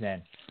few days,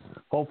 and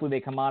hopefully they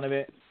come out of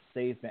it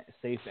safe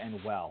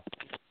and well.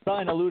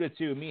 Something alluded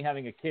to me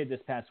having a kid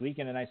this past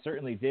weekend, and I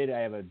certainly did. I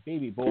have a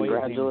baby boy.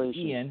 Congratulations.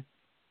 His name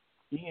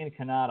is Ian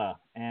Kanata,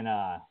 and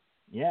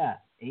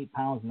 8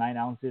 pounds, 9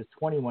 ounces,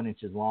 21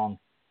 inches long,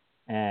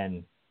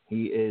 and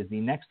he is the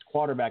next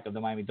quarterback of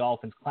the Miami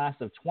Dolphins, class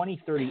of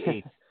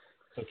 2038.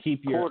 So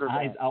keep your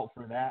eyes out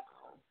for that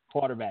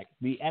quarterback.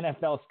 The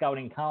NFL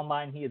scouting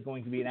combine, he is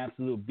going to be an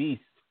absolute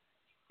beast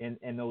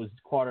in those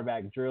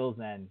quarterback drills,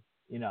 and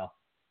he's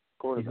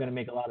going to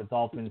make a lot of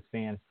Dolphins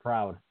fans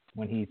proud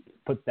when he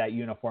puts that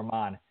uniform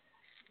on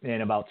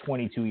in about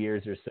 22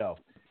 years or so.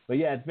 But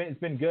yeah, it's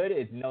been good.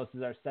 This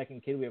is our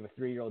second kid. We have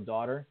a 3-year-old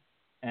daughter,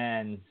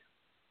 and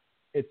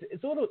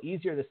it's a little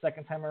easier the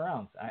second time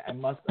around. I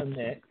must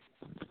admit,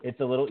 it's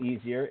a little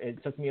easier.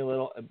 It took me a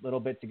little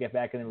bit to get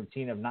back in the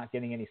routine of not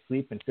getting any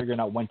sleep and figuring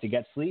out when to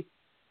get sleep.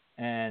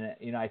 And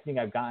I think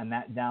I've gotten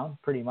that down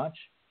pretty much.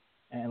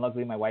 And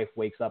luckily, my wife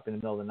wakes up in the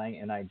middle of the night,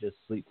 and I just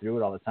sleep through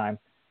it all the time.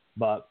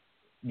 But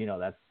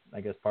that's,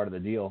 I guess, part of the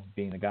deal,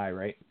 being the guy,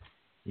 right?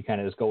 You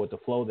kind of just go with the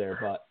flow there.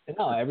 But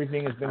no,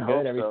 everything has been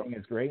good. Everything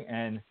is great.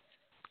 And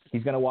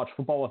he's going to watch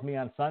football with me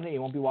on Sunday. He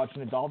won't be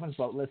watching the Dolphins,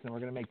 but listen, we're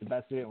going to make the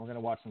best of it, and we're going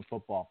to watch some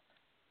football.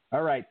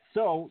 All right.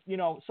 So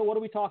what do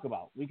we talk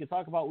about? We could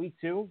talk about week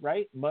 2,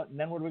 right? But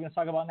then what are we going to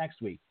talk about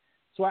next week?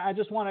 So I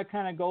just want to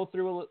kind of go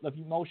through the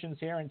emotions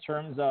here in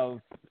terms of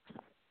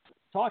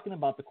talking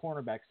about the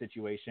cornerback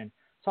situation,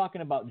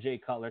 talking about Jay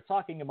Cutler,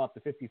 talking about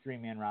the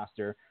 53-man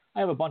roster. I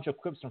have a bunch of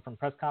clips from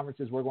press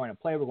conferences we're going to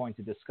play, we're going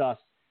to discuss.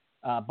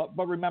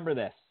 But remember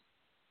this.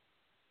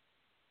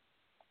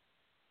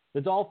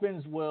 The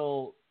Dolphins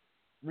will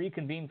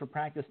reconvene for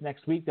practice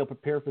next week. They'll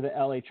prepare for the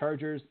L.A.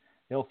 Chargers.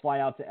 They'll fly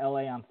out to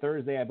L.A. on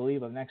Thursday, I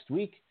believe, of next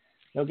week.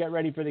 They'll get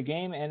ready for the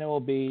game, and it will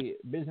be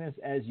business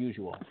as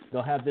usual.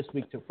 They'll have this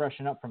week to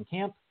freshen up from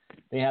camp.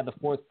 They have the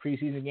 4th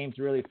preseason game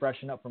to really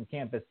freshen up from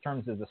camp as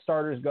terms as the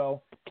starters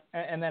go,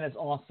 and then it's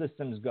all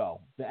systems go.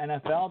 The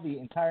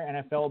entire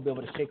NFL will be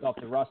able to shake off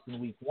the rust in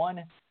week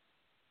 1.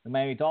 The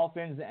Miami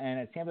Dolphins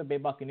and the Tampa Bay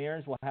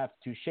Buccaneers will have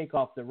to shake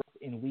off the rust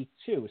in week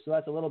 2. So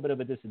that's a little bit of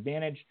a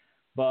disadvantage,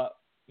 but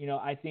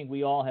I think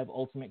we all have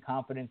ultimate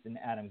confidence in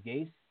Adam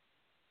Gase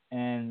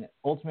and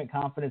ultimate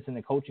confidence in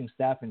the coaching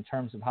staff in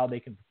terms of how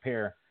they can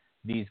prepare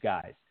these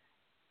guys.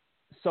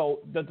 So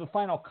the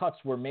final cuts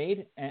were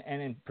made,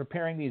 and in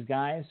preparing these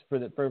guys for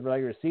the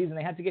regular season,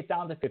 they had to get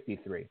down to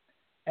 53.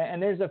 And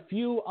there's a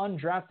few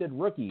undrafted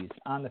rookies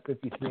on the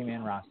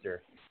 53-man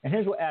roster. And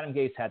here's what Adam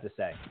Gase had to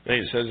say.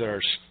 He says our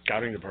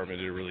scouting department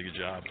did a really good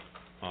job.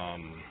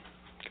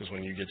 Because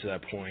when you get to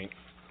that point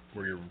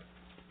where you're,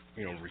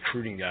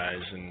 recruiting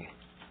guys, and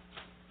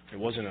it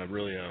wasn't I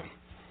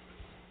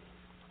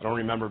don't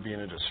remember being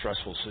in a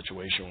stressful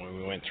situation when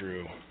we went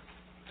through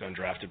the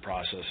undrafted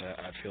process.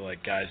 I feel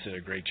like guys did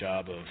a great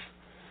job of,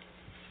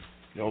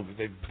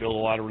 they built a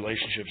lot of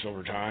relationships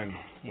over time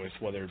with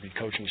whether it be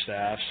coaching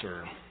staffs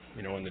or,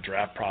 in the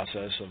draft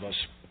process of us,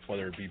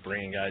 whether it be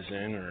bringing guys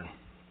in or,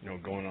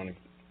 going on,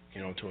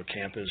 to a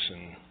campus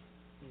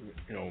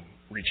and,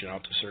 reaching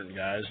out to certain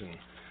guys. And,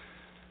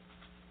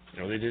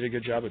 they did a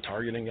good job of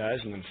targeting guys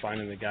and then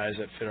finding the guys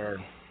that fit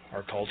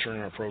our culture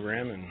and our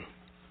program, and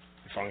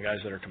we found guys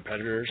that are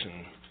competitors,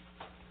 and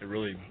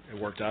it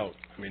worked out.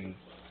 I mean,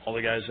 all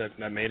the guys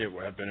that made it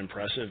have been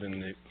impressive,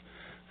 and I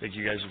think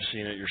you guys have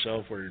seen it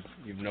yourself where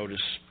you've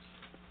noticed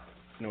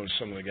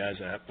some of the guys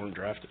that weren't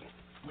drafted.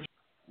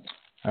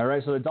 All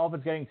right, so the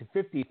Dolphins getting to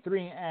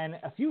 53, and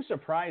a few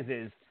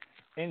surprises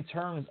in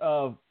terms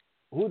of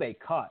who they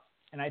cut.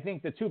 And I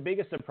think the two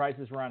biggest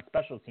surprises were on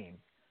special teams.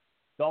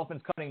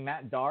 Dolphins cutting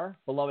Matt Darr,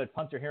 beloved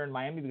punter here in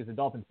Miami, because the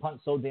Dolphins punt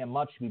so damn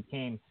much he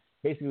became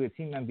basically a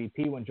team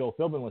MVP when Joe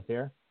Philbin was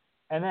there.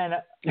 And then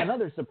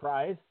another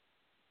surprise,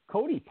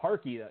 Cody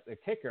Parkey, the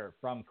kicker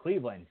from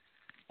Cleveland.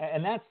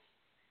 And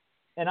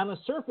on the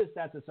surface,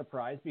 that's a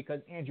surprise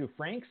because Andrew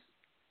Franks,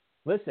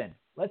 listen,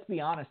 let's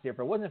be honest here. If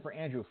it wasn't for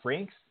Andrew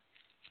Franks,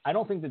 I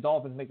don't think the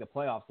Dolphins make the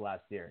playoffs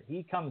last year.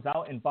 He comes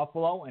out in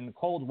Buffalo in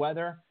cold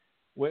weather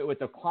with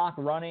the clock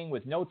running,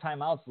 with no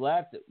timeouts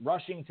left,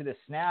 rushing to the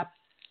snap.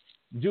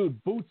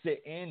 Dude boots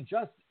it in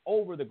just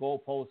over the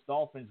goalpost.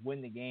 Dolphins win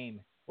the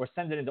game, or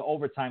send it into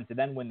overtime to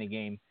then win the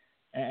game.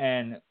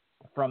 And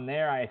from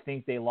there, I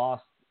think they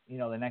lost,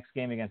 the next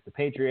game against the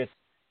Patriots.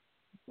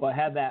 But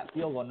had that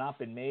field goal not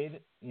been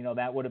made,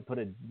 that would have put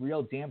a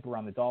real damper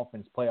on the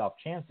Dolphins' playoff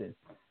chances.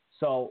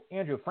 So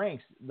Andrew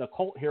Franks, the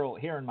cult hero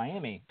here in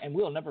Miami, and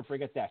we'll never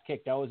forget that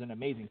kick. That was an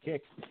amazing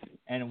kick.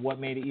 And what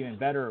made it even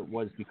better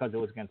was because it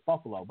was against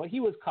Buffalo. But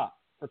he was cut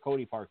for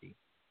Cody Parkey.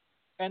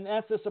 And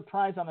that's a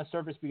surprise on the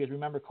surface because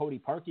remember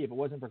Cody Parkey, if it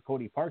wasn't for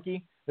Cody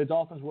Parkey, the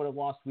Dolphins would have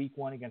lost week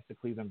 1 against the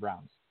Cleveland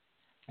Browns.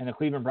 And the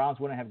Cleveland Browns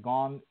wouldn't have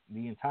gone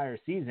the entire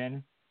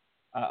season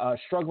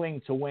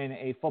struggling to win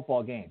a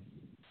football game.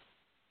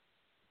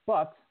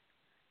 But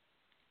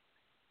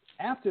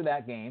after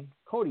that game,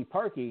 Cody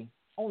Parkey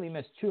only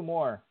missed 2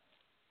 more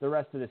the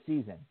rest of the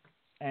season.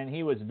 And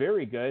he was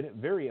very good,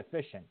 very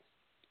efficient.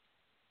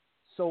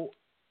 So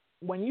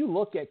when you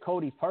look at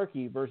Cody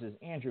Parkey versus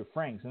Andrew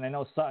Franks, and I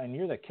know, Sutton,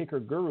 you're the kicker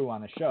guru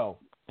on the show,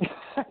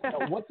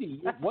 what do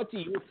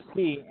you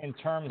see in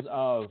terms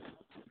of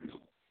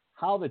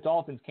how the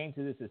Dolphins came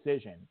to this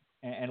decision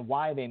and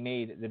why they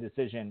made the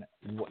decision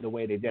the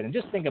way they did? And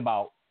just think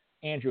about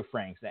Andrew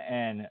Franks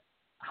and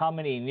how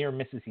many near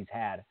misses he's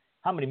had,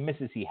 how many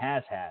misses he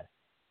has had,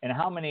 and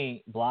how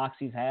many blocks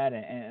he's had,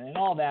 and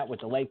all that with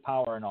the leg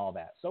power and all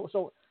that.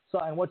 So,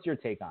 and what's your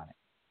take on it?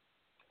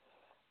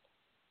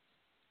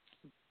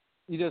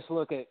 You just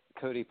look at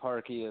Cody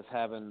Parkey as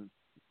having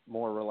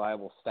more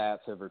reliable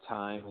stats over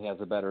time. He has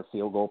a better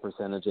field goal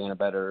percentage and a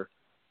better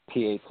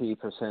PAT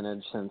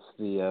percentage since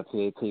the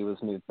PAT was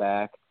moved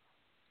back.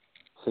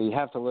 So you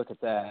have to look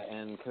at that.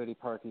 And Cody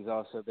Parkey's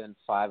also been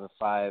 5 of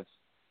 5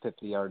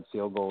 50-yard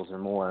field goals or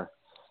more.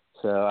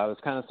 So I was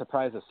kind of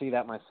surprised to see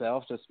that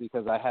myself just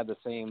because I had the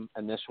same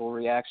initial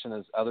reaction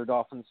as other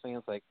Dolphins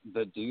fans, like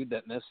the dude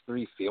that missed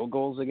 3 field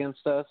goals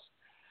against us.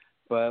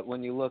 But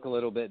when you look a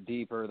little bit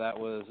deeper, that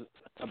was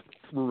a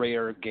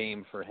rare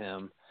game for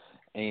him,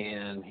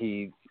 and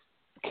he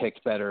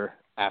kicked better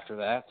after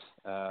that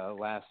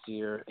last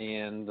year.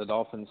 And the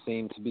Dolphins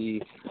seem to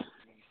be,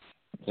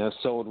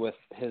 sold with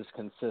his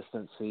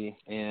consistency.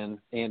 And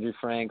Andrew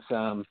Franks,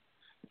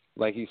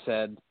 like you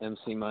said,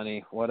 MC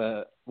Money, what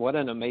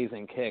an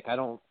amazing kick.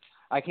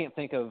 I can't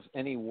think of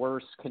any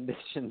worse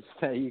conditions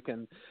that you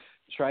can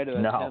try to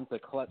attempt a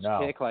clutch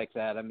kick like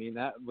that. I mean,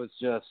 that was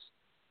just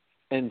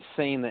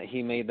insane that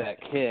he made that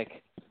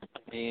kick,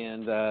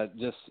 and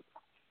just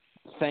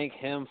thank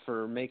him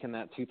for making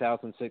that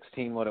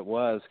 2016 what it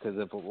was, because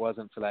if it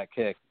wasn't for that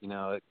kick,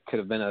 it could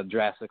have been a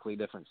drastically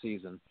different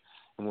season,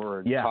 and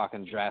we're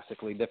talking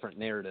drastically different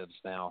narratives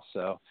now.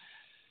 So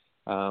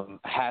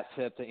hat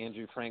tip to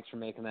Andrew Franks for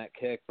making that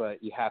kick,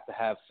 but you have to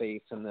have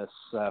faith in this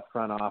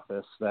front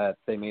office that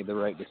they made the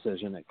right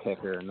decision at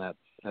kicker, and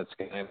that's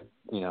going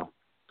to,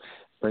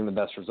 bring the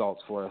best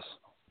results for us.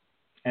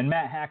 And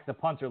Matt Hack, the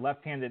punter,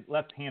 left-handed,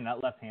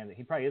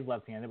 he probably is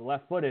left-handed, but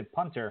left-footed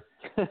punter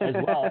as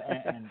well.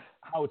 and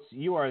Houts,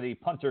 you are the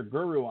punter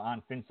guru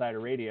on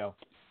Phinsider Radio.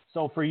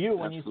 So for you,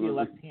 when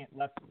Absolutely. you see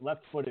a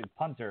left-footed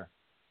punter,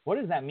 what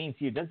does that mean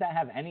to you? Does that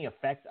have any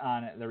effect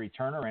on the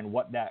returner and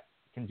what that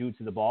can do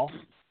to the ball?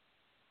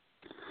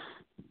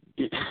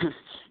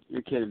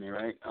 You're kidding me,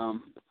 right?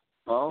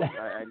 Well,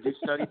 I do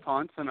study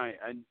punts, and I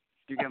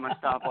do get my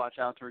stopwatch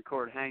out to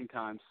record hang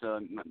time, so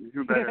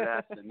who better to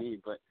ask than me?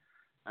 But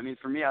I mean,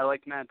 for me, I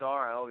liked Matt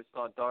Darr. I always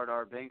thought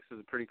Dar Banks was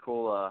a pretty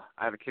cool. I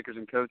have a kickers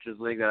and coaches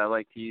league that I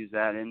like to use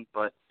that in,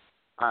 but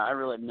I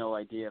really have no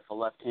idea if a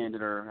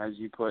left-handed or, as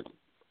you put,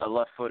 a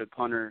left-footed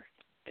punter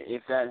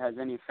if that has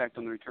any effect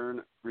on the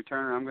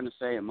returner, I'm going to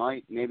say it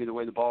might. Maybe the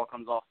way the ball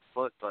comes off the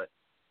foot, but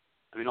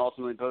I mean,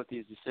 ultimately, both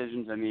these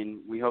decisions, I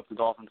mean, we hope the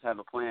Dolphins have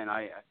a plan.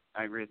 I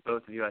agree with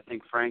both of you. I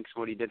think Frank's,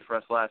 what he did for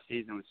us last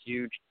season was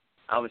huge.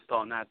 I always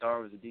thought Matt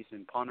Dar was a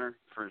decent punter.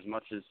 For as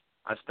much as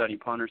I've studied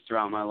punters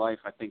throughout my life,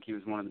 I think he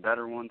was one of the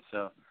better ones.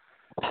 So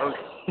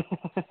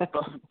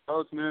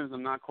both moves,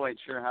 I'm not quite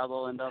sure how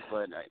they'll end up,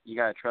 but you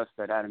got to trust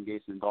that Adam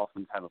Gase and the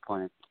Dolphins have a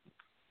plan.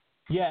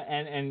 Yeah,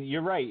 and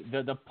you're right.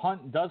 The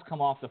punt does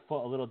come off the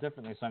foot a little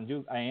differently.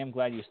 So I am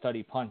glad you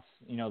study punts,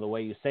 the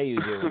way you say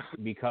you do,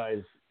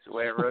 because it's the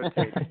way it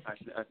rotates,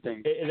 I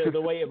think.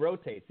 The way it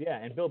rotates,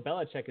 yeah. And Bill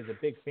Belichick is a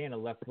big fan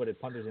of left-footed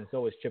punters, and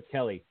so is Chip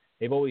Kelly.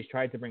 They've always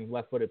tried to bring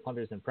left-footed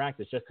punters in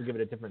practice just to give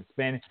it a different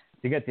spin,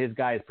 to get his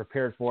guys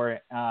prepared for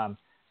it.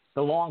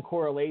 The long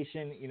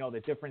correlation,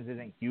 the difference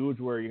isn't huge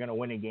where you're going to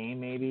win a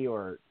game maybe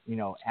or,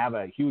 have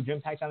a huge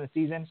impact on the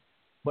season.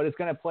 But it's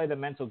going to play the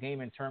mental game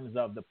in terms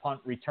of the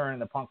punt return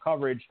and the punt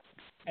coverage,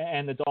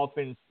 and the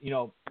Dolphins,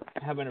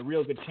 having a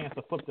real good chance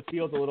to flip the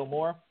field a little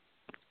more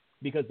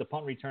because the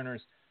punt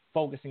returners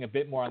focusing a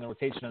bit more on the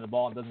rotation of the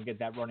ball and doesn't get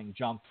that running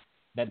jump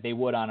that they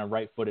would on a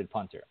right-footed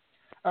punter.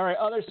 All right,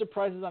 other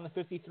surprises on the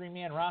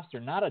 53-man roster,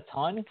 not a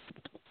ton.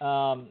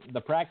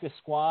 The practice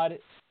squad,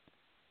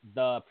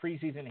 the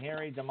preseason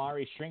Harry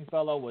Damari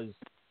Stringfellow was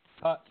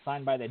cut,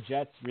 signed by the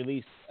Jets,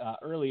 released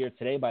earlier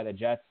today by the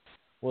Jets.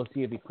 We'll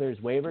see if he clears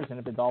waivers and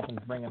if the Dolphins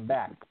bring him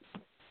back.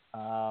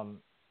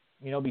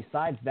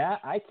 Besides that,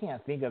 I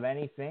can't think of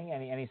anything,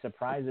 any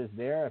surprises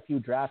there. A few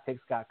draft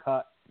picks got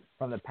cut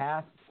from the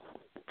past,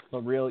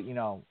 but real,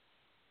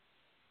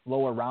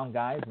 lower round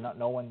guys,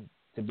 no one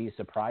to be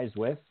surprised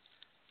with.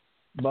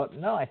 But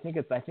no, I think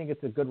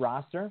it's a good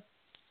roster.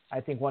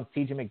 I think once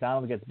T.J.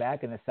 McDonald gets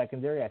back in the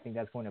secondary, I think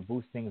that's going to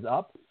boost things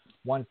up.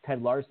 Once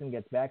Ted Larson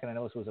gets back, and I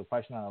know this was a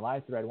question on the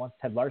live thread, once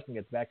Ted Larson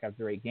gets back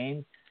after 8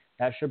 games,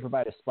 that should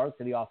provide a spark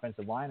to the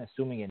offensive line,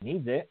 assuming it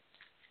needs it.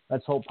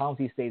 Let's hope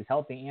Pouncey stays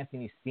healthy.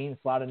 Anthony Steen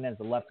slotted in as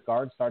the left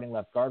guard, starting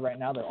left guard right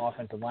now. The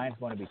offensive line is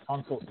going to be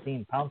Tunsil,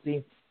 Steen,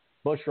 Pouncey,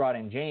 Bushrod,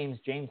 and James.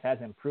 James has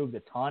improved a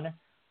ton.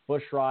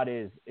 Bushrod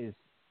is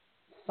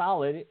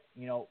solid,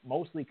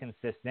 mostly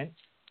consistent.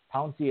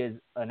 Pouncey is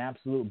an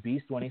absolute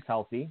beast when he's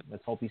healthy.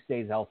 Let's hope he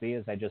stays healthy,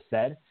 as I just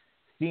said.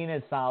 Steen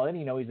is solid.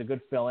 He's a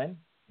good fill-in.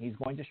 He's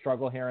going to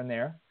struggle here and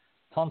there.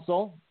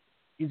 Tunsil,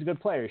 he's a good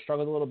player. He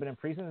struggled a little bit in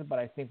preseason, but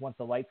I think once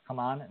the lights come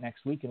on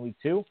next week in week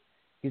 2,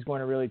 he's going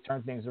to really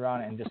turn things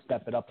around and just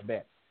step it up a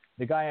bit.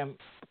 The guy I'm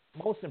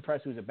most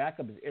impressed who's a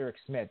backup is Eric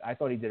Smith. I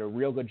thought he did a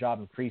real good job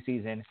in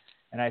preseason,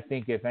 and I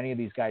think if any of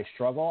these guys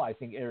struggle, I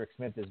think Eric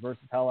Smith is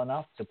versatile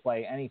enough to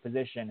play any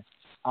position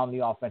on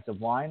the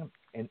offensive line,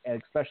 and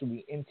especially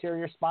the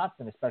interior spots,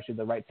 and especially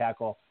the right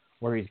tackle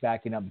where he's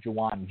backing up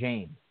Juwan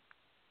James.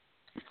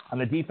 On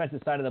the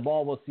defensive side of the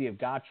ball, we'll see if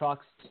Gottschalk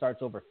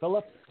starts over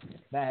Phillips.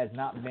 That has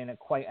not been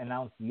quite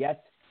announced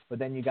yet. But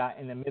then you got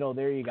in the middle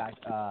there, you got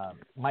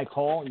Mike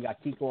Hull, you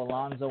got Kiko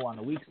Alonso on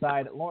the weak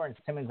side, Lawrence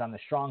Timmons on the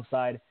strong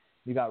side.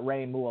 You got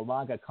Ray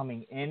Mualaga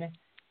coming in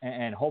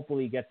and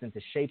hopefully gets into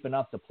shape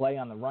enough to play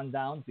on the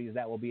rundowns because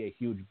that will be a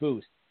huge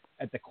boost.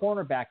 At the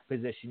cornerback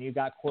position, you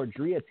got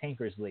Cordrea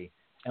Tankersley.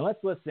 And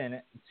let's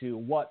listen to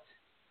what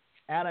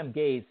Adam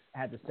Gase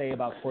had to say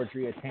about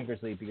Cordrea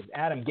Tankersley because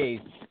Adam Gase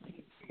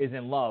is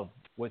in love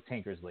with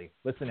Tankersley.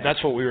 Listen in.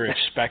 That's what we were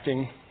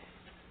expecting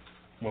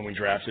when we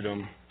drafted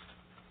him.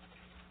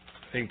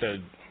 I think that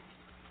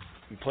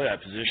you play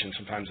that position,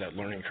 sometimes that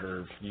learning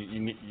curve,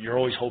 you're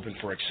always hoping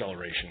for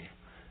acceleration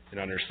and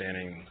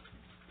understanding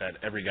that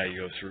every guy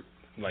you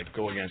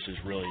go against is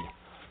really,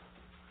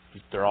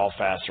 they're all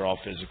fast, they're all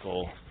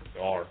physical, they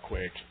all are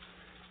quick,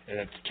 and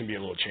it can be a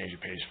little change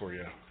of pace for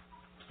you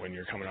when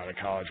you're coming out of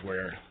college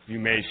where you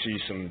may see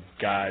some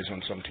guys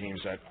on some teams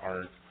that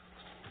aren't,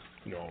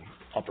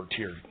 upper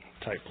tier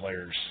type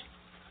players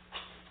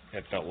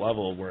at that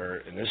level where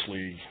in this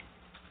league,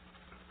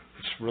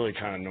 it's really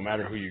kind of no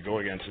matter who you go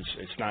against,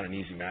 it's not an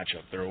easy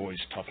matchup. They're always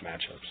tough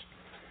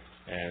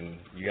matchups. And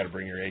you got to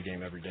bring your A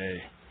game every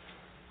day.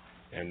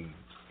 And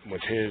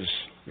with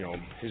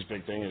his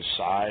big thing is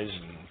size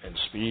and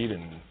speed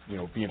and,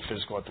 being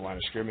physical at the line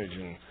of scrimmage.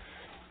 And,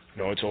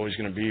 it's always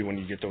going to be when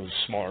you get those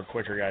smaller,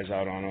 quicker guys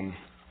out on him,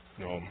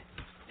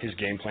 his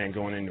game plan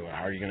going into it.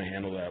 How are you going to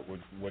handle that?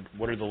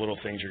 What are the little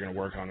things you're going to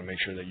work on to make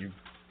sure that you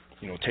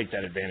take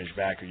that advantage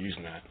back or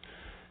using that?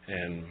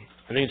 And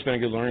I think it's been a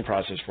good learning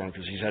process for him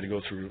because he's had to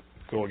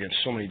go against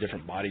so many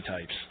different body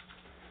types.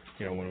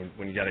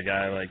 When you got a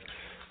guy like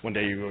one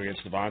day you go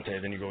against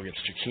Devontae, then you go against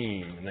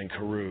Jakeem, and then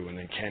Carew, and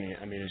then Kenny.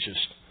 I mean, it's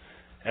just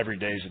every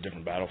day is a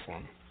different battle for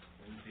him.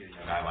 When you see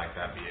a guy like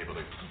that be able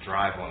to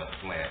drive on a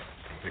slant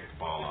and pick the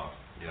ball off,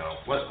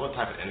 what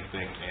type of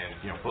instinct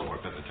and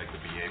footwork does it take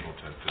to be able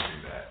to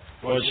do that?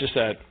 Well,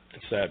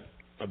 it's that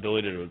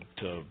ability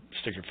to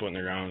stick your foot in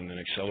the ground and then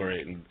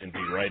accelerate and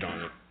be right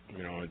on it.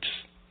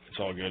 It's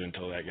all good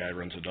until that guy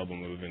runs a double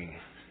move and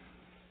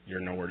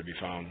you're nowhere to be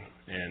found.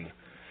 And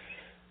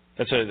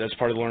that's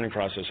part of the learning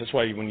process. That's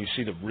why when you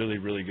see the really,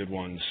 really good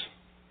ones,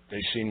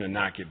 they seem to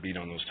not get beat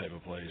on those type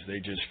of plays. They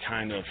just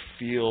kind of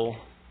feel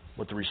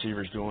what the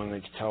receiver's doing.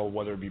 They can tell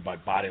whether it be by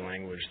body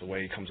language, the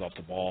way he comes off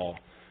the ball,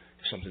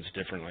 if something's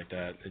different like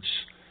that.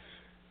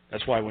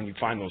 That's why when you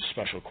find those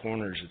special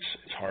corners,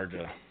 it's hard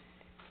to,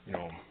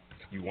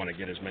 you want to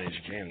get as many as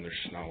you can. There's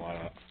just not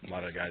a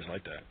lot of guys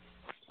like that.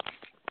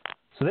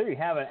 So there you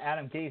have it,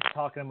 Adam Gase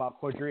talking about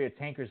Cordrea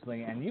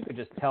Tankersley, and you could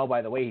just tell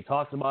by the way he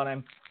talks about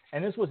him.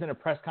 And this was in a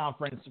press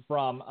conference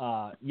from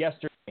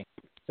yesterday,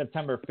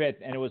 September 5th,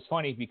 and it was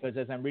funny because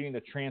as I'm reading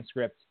the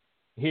transcript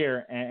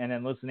here and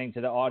then listening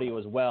to the audio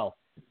as well,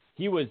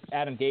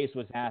 Adam Gase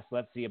was asked,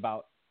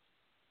 about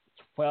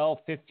 12,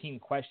 15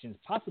 questions,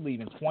 possibly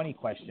even 20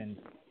 questions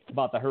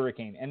about the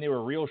Hurricane, and they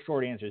were real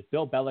short answers,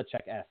 Bill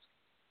Belichick-esque.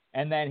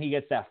 And then he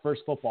gets that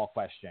first football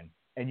question.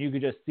 And you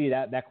could just see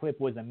that clip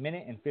was 1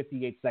 minute and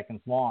 58 seconds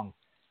long,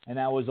 and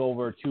that was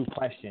over 2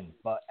 questions.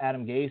 But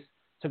Adam Gase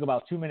took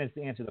about 2 minutes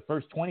to answer the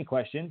first 20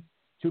 questions,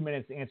 2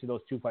 minutes to answer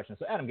those 2 questions.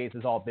 So Adam Gase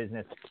is all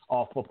business,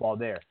 all football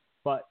there.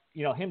 But,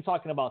 him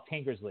talking about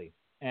Tankersley,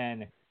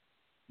 and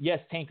yes,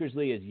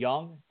 Tankersley is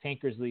young.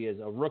 Tankersley is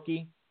a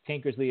rookie.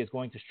 Tankersley is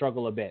going to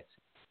struggle a bit.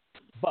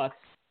 But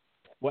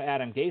what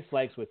Adam Gase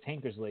likes with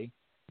Tankersley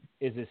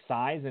is his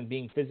size and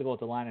being physical at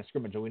the line of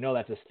scrimmage. And we know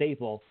that's a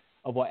staple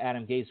of what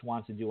Adam Gase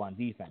wants to do on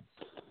defense.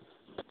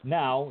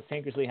 Now,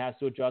 Tankersley has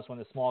to adjust when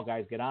the small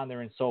guys get on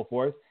there and so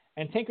forth.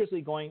 And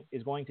Tankersley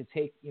is going to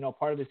take,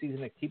 part of the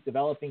season to keep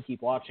developing,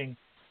 keep watching,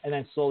 and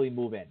then slowly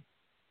move in.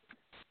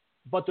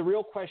 But the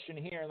real question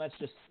here, and let's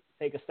just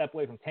take a step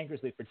away from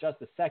Tankersley for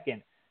just a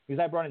second,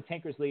 because I brought in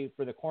Tankersley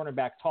for the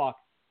cornerback talk,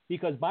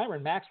 because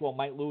Byron Maxwell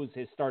might lose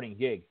his starting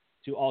gig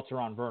to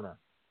Alteron Werner.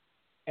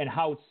 And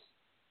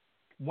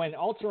when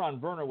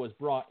Alteron Werner was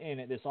brought in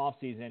at this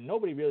offseason,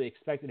 nobody really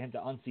expected him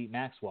to unseat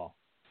Maxwell.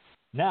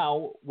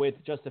 Now, with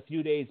just a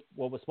few days,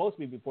 what was supposed to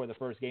be before the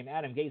first game,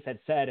 Adam Gase had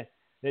said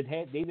that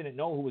they didn't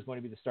know who was going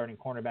to be the starting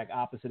cornerback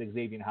opposite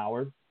Xavier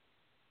Howard.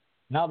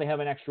 Now they have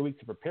an extra week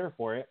to prepare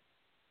for it.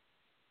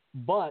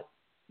 But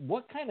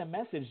what kind of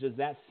message does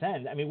that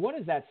send? I mean, what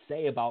does that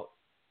say about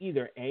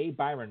either A,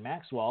 Byron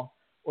Maxwell,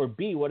 or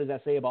B, what does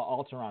that say about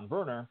Alteron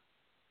Werner?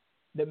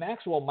 That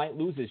Maxwell might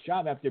lose his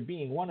job after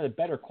being one of the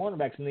better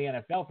cornerbacks in the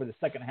NFL for the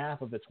second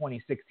half of the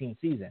 2016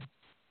 season.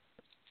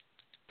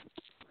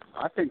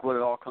 I think what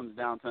it all comes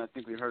down to, and I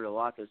think we heard a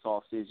lot this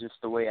offseason, is just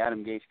the way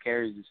Adam Gase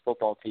carries his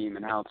football team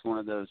and how it's one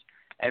of those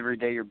every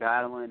day you're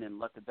battling and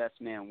let the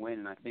best man win.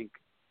 And I think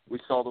we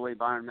saw the way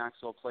Byron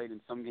Maxwell played in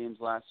some games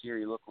last year.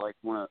 He looked like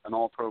an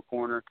all-pro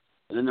corner.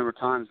 And then there were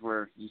times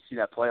where you see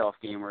that playoff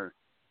game where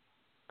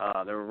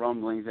there were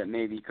rumblings that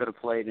maybe he could have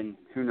played, and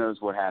who knows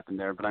what happened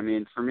there. But, I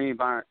mean, for me,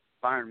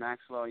 Byron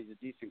Maxwell, he's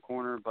a decent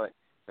corner, but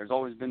there's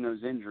always been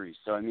those injuries.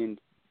 So, I mean,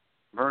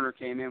 Werner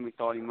came in. We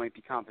thought he might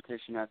be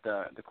competition at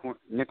the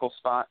nickel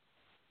spot.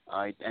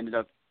 He ended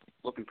up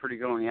looking pretty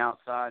good on the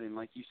outside, and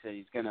like you said,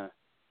 he's going to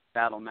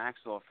battle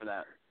Maxwell for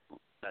that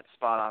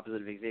spot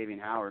opposite of Xavier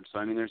Howard. So,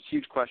 I mean, there's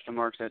huge question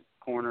marks at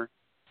corner.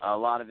 A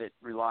lot of it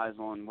relies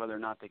on whether or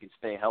not they can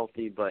stay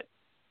healthy. But,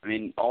 I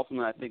mean,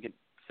 ultimately I think it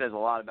says a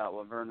lot about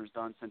what Werner's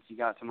done since he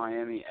got to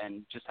Miami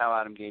and just how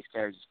Adam Gase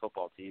carries his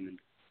football team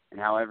and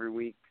how every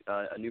week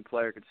a new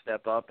player could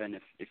step up. And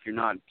if you're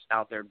not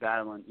out there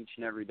battling each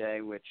and every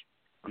day, which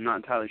I'm not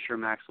entirely sure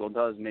Maxwell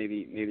does,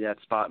 maybe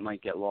that spot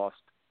might get lost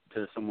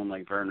to someone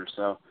like Werner.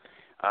 So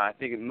I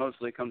think it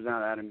mostly comes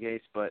down to Adam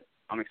Gase, but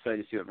I'm excited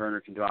to see what Werner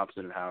can do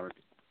opposite of Howard.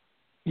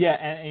 Yeah,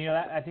 and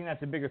I think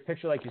that's a bigger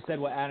picture, like you said,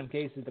 what Adam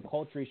Gase is, the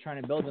culture he's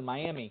trying to build in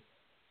Miami.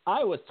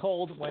 I was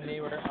told when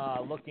they were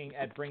looking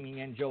at bringing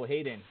in Joe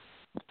Hayden,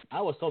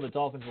 I was told the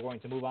Dolphins were going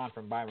to move on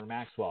from Byron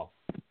Maxwell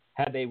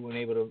had they been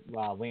able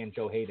to land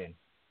Joe Hayden.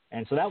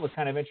 And so that was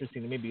kind of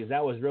interesting to me because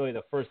that was really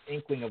the first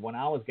inkling of when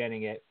I was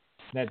getting it,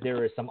 that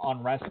there was some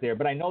unrest there.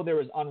 But I know there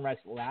was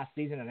unrest last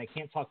season, and I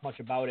can't talk much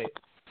about it.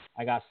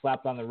 I got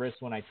slapped on the wrist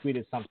when I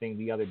tweeted something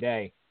the other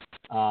day.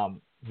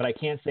 But I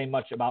can't say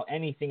much about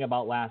anything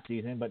about last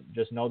season, but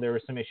just know there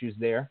were some issues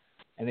there,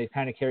 and they've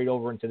kind of carried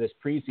over into this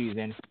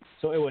preseason.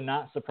 So it would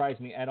not surprise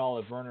me at all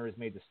if Werner is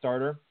made the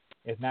starter,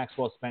 if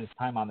Maxwell spends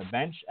time on the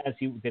bench, as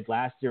he did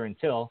last year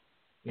until,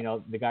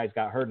 the guys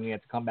got hurt and he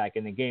had to come back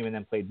in the game and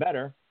then played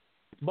better.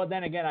 But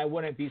then again, I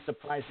wouldn't be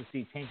surprised to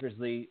see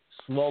Tankersley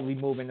slowly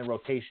move in the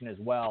rotation as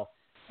well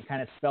and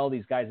kind of spell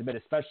these guys a bit,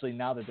 especially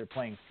now that they're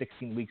playing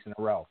 16 weeks in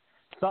a row.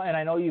 So, and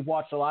I know you've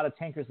watched a lot of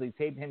Tankersley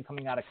tape, him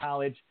coming out of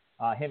college,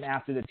 him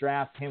after the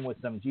draft, him with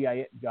some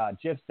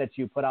GIFs that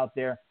you put out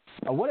there.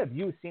 What have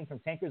you seen from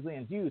Tankersley,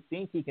 and do you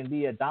think he can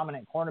be a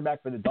dominant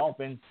cornerback for the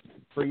Dolphins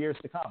for years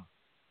to come?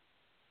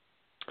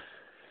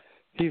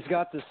 He's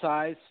got the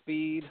size,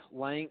 speed,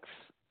 length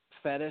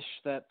fetish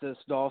that this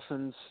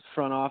Dolphins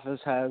front office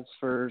has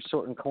for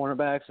certain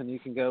cornerbacks, and you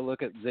can go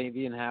look at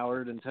Xavier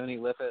Howard and Tony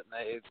Lippett, and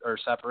they are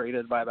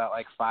separated by about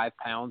 5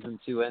 pounds and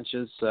 2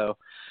 inches. So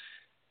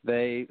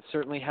they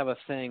certainly have a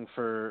thing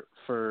for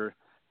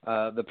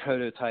the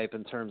prototype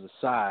in terms of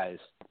size.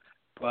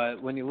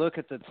 But when you look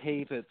at the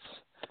tape, it's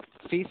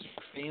feast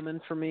or famine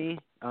for me.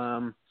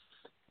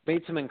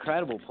 Made some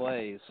incredible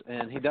plays,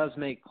 and he does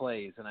make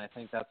plays, and I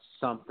think that's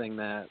something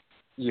that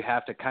you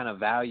have to kind of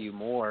value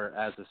more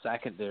as a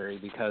secondary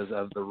because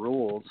of the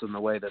rules and the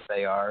way that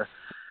they are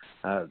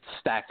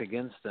stacked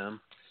against them.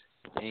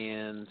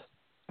 And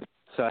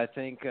so I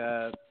think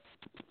the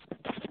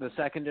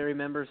secondary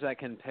members that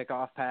can pick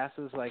off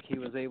passes like he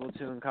was able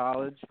to in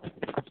college,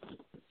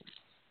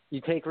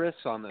 you take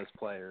risks on those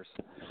players.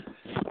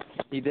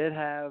 He did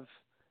have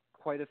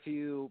quite a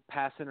few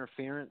pass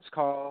interference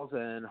calls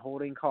and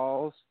holding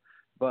calls,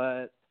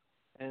 but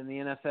in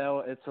the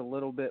NFL, it's a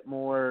little bit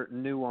more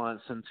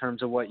nuanced in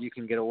terms of what you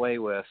can get away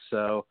with.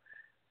 So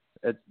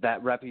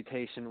that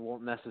reputation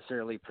won't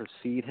necessarily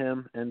precede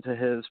him into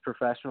his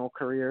professional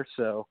career.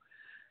 So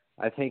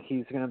I think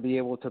he's going to be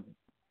able to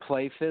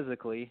play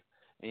physically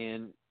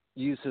and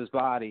use his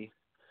body.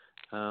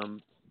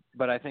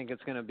 But I think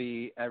it's going to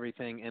be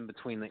everything in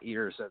between the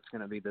ears that's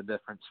going to be the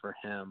difference for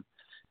him.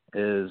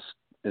 Is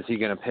he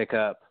going to pick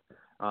up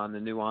on the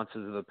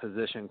nuances of the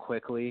position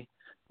quickly,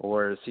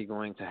 or is he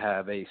going to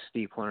have a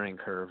steep learning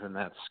curve? And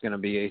that's going to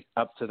be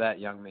up to that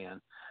young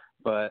man.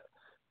 But,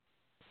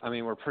 I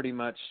mean, we're pretty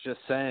much just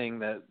saying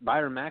that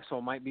Byron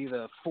Maxwell might be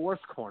the fourth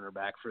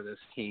cornerback for this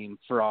team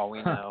for all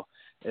we know.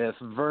 If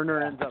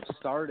Werner ends up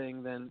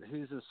starting, then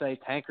who's to say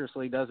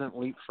Tankersley doesn't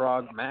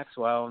leapfrog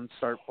Maxwell and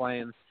start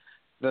playing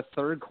the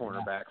third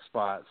cornerback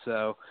spot.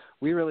 So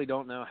we really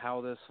don't know how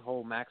this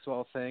whole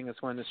Maxwell thing is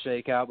going to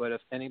shake out, but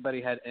if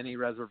anybody had any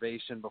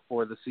reservation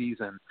before the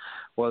season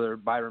whether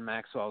Byron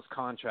Maxwell's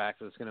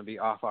contract was going to be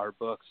off our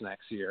books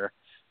next year,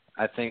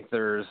 I think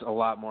there's a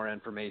lot more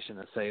information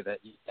to say that,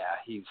 yeah,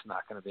 he's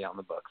not going to be on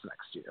the books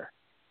next year.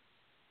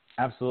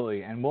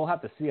 Absolutely, and we'll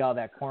have to see how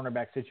that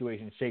cornerback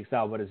situation shakes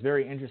out, but it's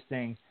very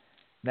interesting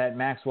that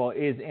Maxwell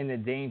is in the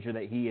danger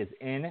that he is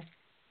in,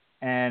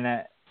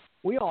 and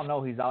we all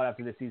know he's out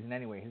after this season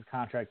anyway. His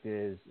contract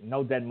is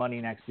no dead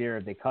money next year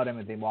if they cut him,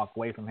 if they walk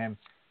away from him.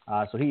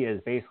 So he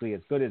is basically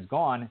as good as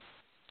gone,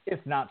 if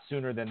not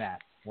sooner than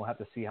that. We'll have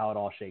to see how it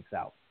all shakes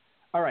out.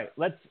 All right,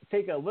 let's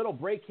take a little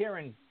break here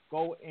and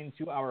go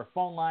into our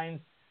phone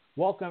lines.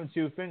 Welcome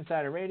to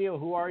Phinsider Radio.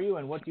 Who are you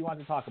and what do you want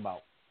to talk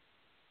about?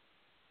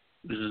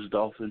 This is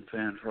Dolphin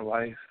Fan for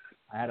Life.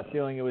 I had a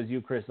feeling it was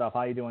you, Christoph. How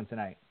are you doing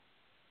tonight?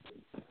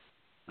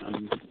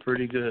 I'm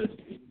pretty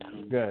good.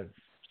 Good.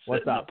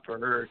 What's up? For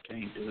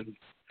hurricane, dude.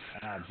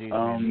 Geez,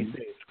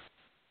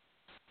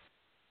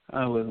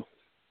 I will.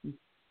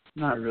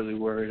 Not really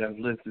worried. I've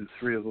lived through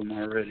 3 of them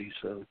already,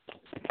 so.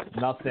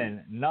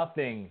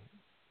 Nothing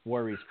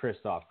worries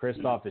Christoph.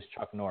 Christoph is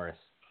Chuck Norris.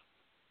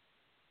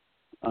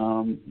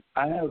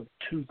 I have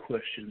 2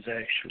 questions,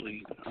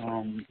 actually,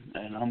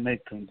 and I'll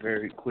make them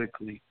very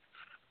quickly.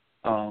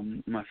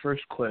 My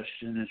first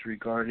question is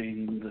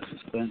regarding the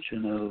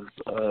suspension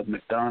of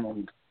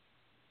McDonald.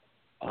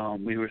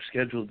 We were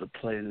scheduled to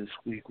play this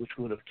week, which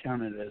would have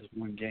counted as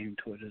 1 game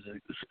towards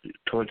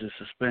a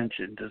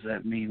suspension. Does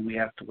that mean we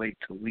have to wait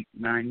till week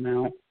 9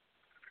 now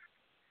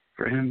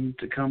for him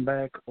to come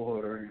back,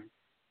 or?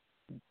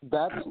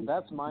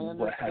 That's my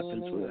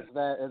understanding is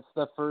that it's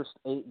the first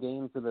 8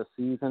 games of the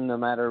season, no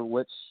matter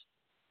which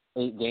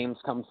 8 games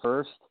come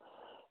first.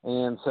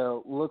 And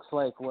so it looks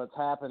like what's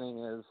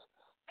happening is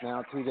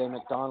now T.J.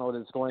 McDonald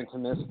is going to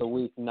miss the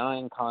week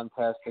 9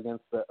 contest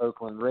against the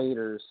Oakland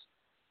Raiders,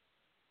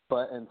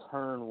 but in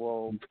turn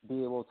will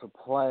be able to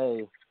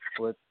play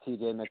with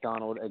T.J.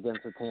 McDonald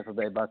against the Tampa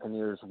Bay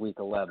Buccaneers week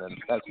 11.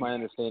 That's my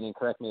understanding.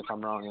 Correct me if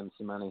I'm wrong,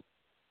 MC Money.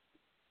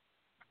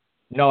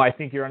 No, I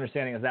think your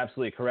understanding is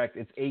absolutely correct.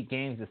 It's 8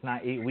 games. It's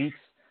not 8 weeks.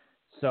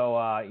 So,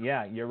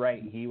 yeah, you're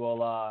right. He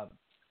will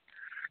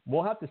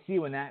we'll have to see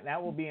when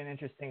that will be an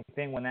interesting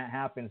thing when that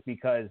happens,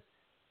 because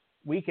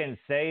we can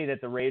say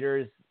that the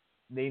Raiders,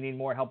 they need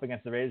more help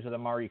against the Raiders with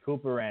Amari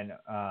Cooper and,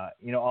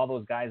 all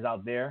those guys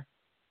out there.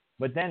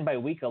 But then by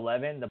week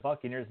 11, the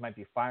Buccaneers might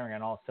be firing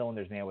on all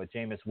cylinders now with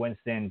Jameis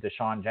Winston,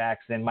 Deshaun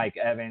Jackson, Mike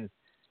Evans.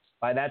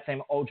 By that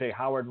time, O.J.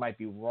 Howard might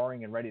be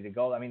roaring and ready to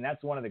go. I mean,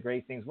 that's one of the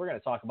great things. We're going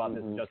to talk about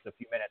this in just a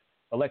few minutes.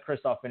 But let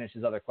Christoph finish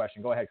his other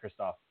question. Go ahead,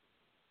 Christoph.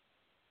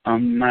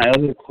 My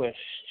other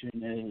question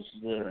is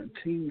the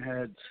team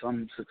had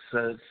some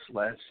success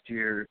last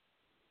year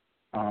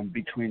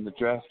between the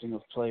drafting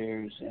of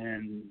players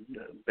and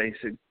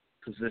basic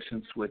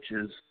position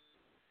switches,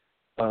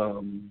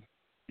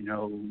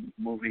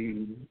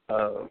 moving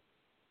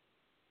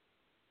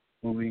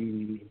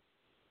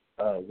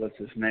what's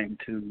his name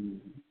to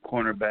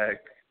cornerback.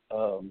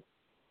 Do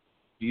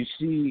you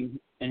see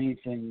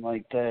anything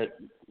like that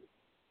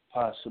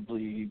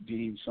possibly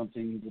being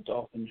something the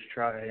Dolphins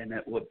try, and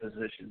at what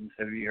positions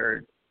have you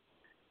heard?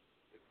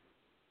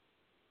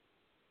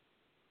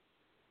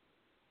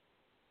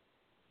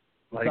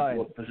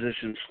 What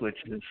position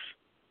switches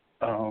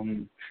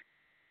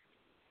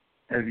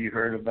have you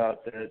heard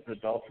about that the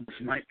Dolphins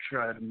might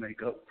try to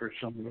make up for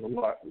some of the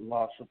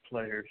loss of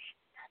players?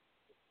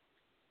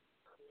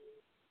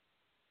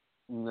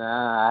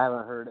 Nah, I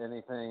haven't heard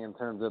anything in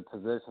terms of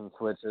position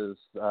switches.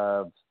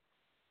 The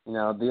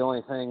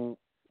only thing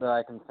that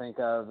I can think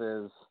of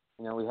is,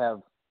 we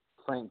have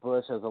Frank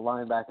Bush as a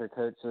linebacker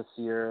coach this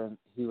year, and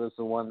he was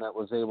the one that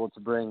was able to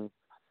bring,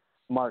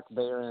 Mark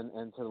Barron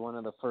into one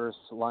of the first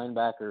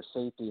linebacker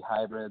safety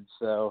hybrids.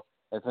 So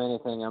if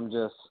anything, I'm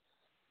just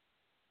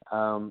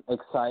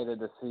excited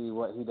to see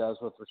what he does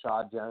with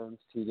Rashad Jones,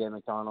 T.J.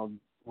 McDonald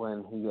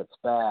when he gets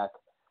back,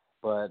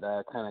 but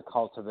kind of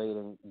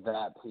cultivating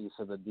that piece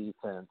of the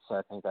defense.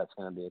 I think that's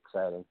going to be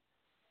exciting.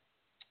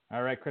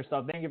 All right,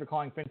 Christoph, thank you for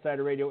calling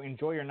Phinsider Radio.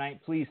 Enjoy your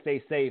night. Please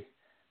stay safe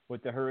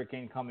with the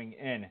hurricane coming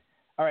in.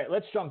 All right,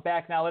 let's jump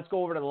back now. Let's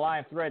go over to the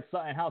live thread.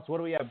 Sutton House, what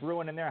do we have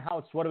brewing in their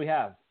house? What do we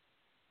have?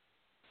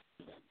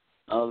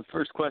 The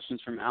first question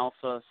is from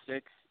Alpha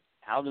 6.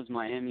 How does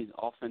Miami's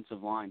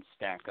offensive line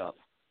stack up?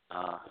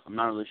 I'm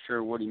not really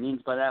sure what he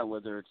means by that,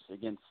 whether it's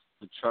against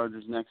the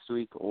Chargers next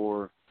week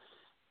or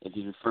if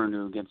he's referring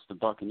to against the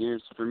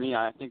Buccaneers. For me,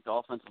 I think the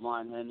offensive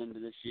line heading into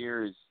this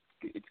year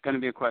it's going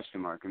to be a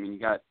question mark. I mean, you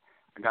got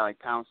a guy like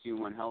Pouncey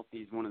when healthy.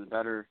 He's one of the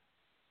better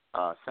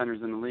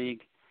centers in the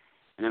league.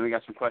 And then we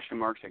got some question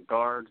marks at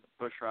guard.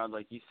 Bushrod,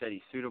 like you said,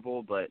 he's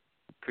suitable, but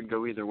could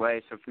go either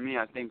way. So for me,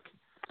 I think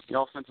the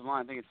offensive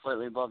line, I think it's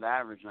slightly above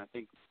average. And I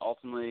think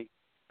ultimately,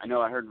 I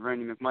know I heard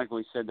Randy McMichael,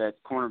 he said that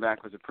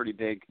cornerback was a pretty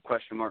big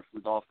question mark for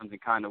the Dolphins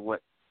and kind of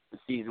what the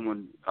season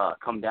would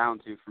come down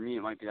to. For me,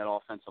 it might be that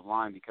offensive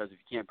line because if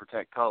you can't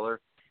protect Cutler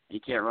and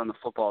you can't run the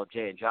football with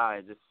Jay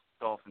Ajayi, this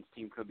Dolphins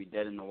team could be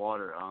dead in the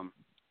water.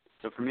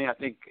 So for me, I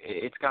think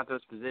it's got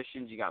those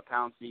positions. You got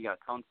Pouncey, you got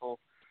Tunsil.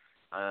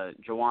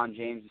 Jawan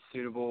James is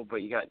suitable, but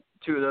you got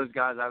two of those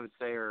guys I would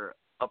say are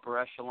upper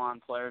echelon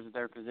players at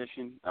their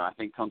position. I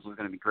think Tunsil is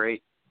going to be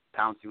great.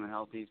 Pouncey when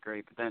healthy is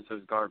great, but then it's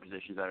those guard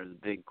positions that are the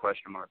big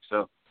question mark.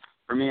 So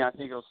for me, I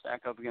think it'll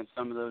stack up against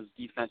some of those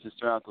defenses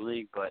throughout the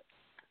league, but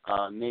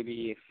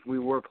maybe if we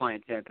were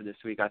playing Tampa this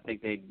week, I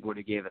think they would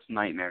have gave us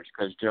nightmares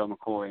because Gerald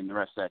McCoy and the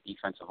rest of that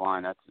defensive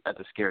line, that's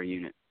a scary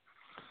unit.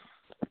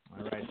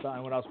 All right,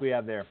 Son, what else we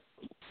have there?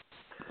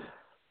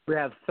 We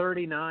have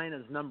 39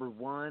 as number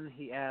 1.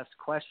 He asked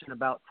question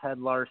about Ted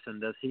Larson.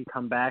 Does he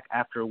come back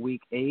after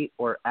week 8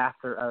 or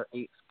after our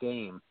 8th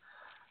game?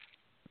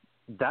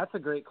 That's a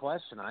great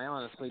question. I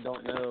honestly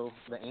don't know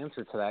the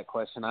answer to that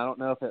question. I don't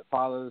know if it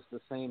follows the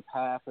same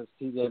path as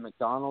T.J.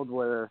 McDonald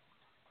where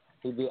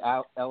he'd be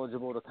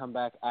eligible to come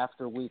back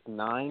after week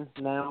 9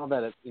 now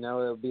that it's,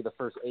 it'll be the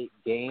first 8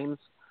 games,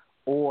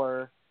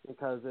 or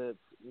because it's,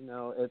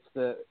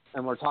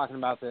 and we're talking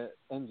about the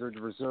injured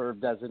reserve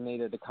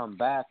designated to come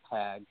back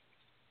tag,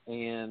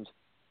 and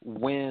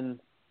when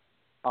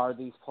are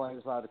these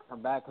players allowed to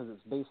come back? Because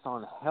it's based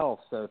on health.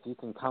 So if you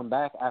can come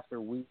back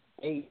after week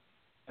 8,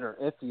 or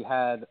if you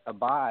had a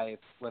bye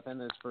within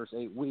those first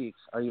 8 weeks,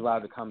 are you allowed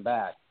to come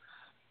back?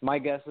 My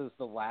guess is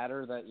the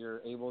latter, that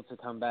you're able to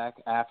come back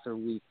after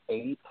week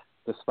 8,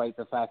 despite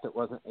the fact it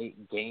wasn't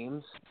 8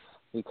 games,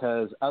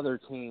 because other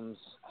teams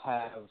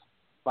have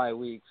bye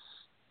weeks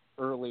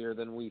earlier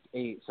than week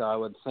 8. So I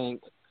would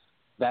think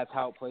that's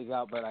how it plays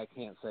out, but I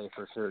can't say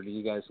for sure. Do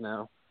you guys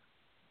know?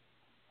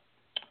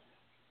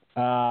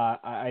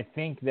 I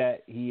think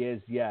that he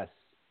is, yes.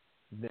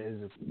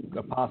 There's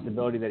a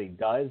possibility that he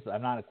does.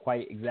 I'm not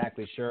quite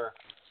exactly sure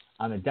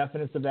on the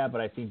definites of that, but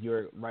I think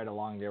you're right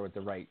along there with the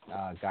right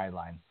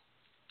guidelines.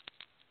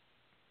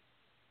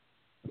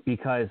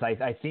 Because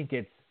I think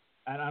it's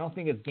 – I don't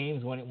think it's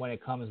games when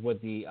it comes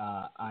with the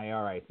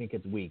IR. I think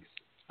it's weeks.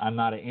 I'm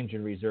not an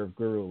injured reserve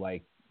guru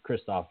like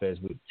Christoph is.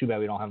 Too bad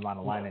we don't have him on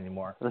the line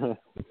anymore.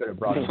 We could have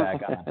brought him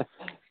back on.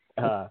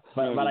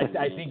 But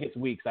I think it's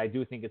weeks. I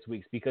do think it's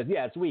weeks because,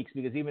 it's weeks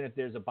because even if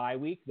there's a bye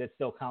week, that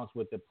still counts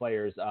with the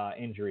player's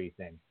injury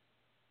thing.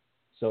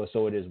 So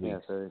it is weeks.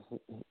 Yeah,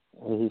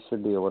 so he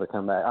should be able to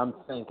come back. I'm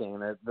thinking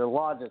that the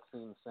logic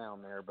seems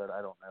sound there, but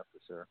I don't know for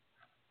sure.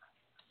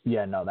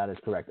 Yeah, no, that is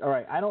correct. All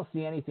right, I don't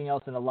see anything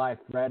else in the live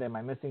thread. Am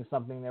I missing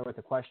something there with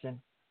the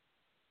question?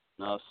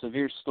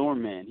 Severe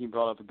Storm Man, he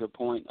brought up a good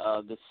point.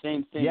 The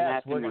same thing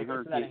happened when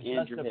Hurt get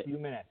injured. Just a few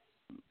minutes.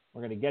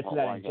 We're going to get to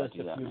that in just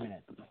a few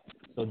minutes.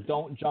 So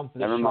don't jump the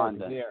shark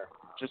there.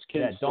 Just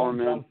kidding, Storm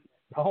Man.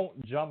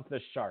 Don't jump the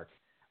shark.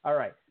 All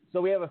right.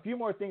 So we have a few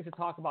more things to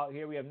talk about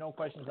here. We have no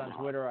questions on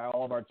Twitter.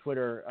 All of our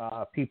Twitter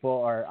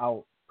people are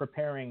out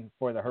preparing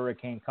for the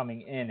hurricane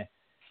coming in.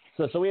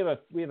 So we have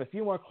a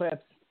few more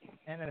clips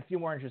and then a few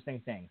more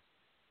interesting things.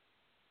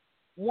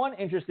 One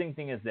interesting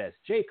thing is this.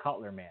 Jay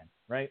Cutler, man,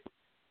 right?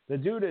 The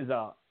dude is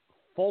a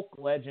folk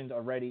legend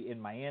already in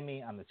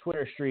Miami on the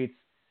Twitter streets.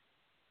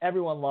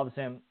 Everyone loves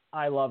him.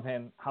 I love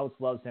him. House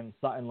loves him.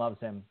 Sutton loves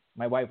him.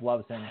 My wife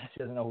loves him. She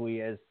doesn't know who he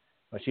is,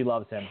 but she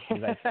loves him.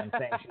 I'm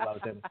saying she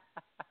loves him.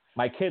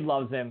 My kid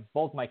loves him.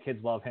 Both my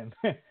kids love him.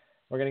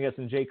 We're going to get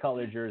some Jay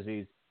Cutler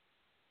jerseys.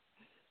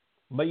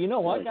 But you know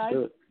what, guys?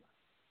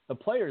 The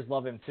players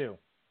love him too.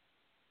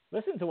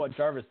 Listen to what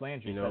Jarvis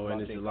Landry said.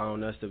 And it's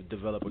allowing us to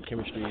develop a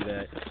chemistry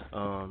that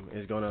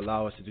is going to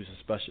allow us to do some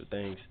special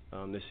things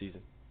this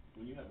season.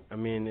 I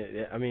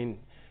mean,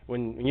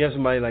 when you have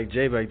somebody like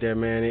Jay back there,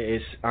 man,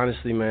 it's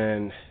honestly,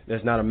 man,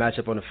 there's not a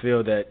matchup on the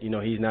field that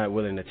he's not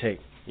willing to take.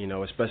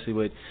 especially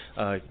with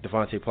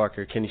Devontae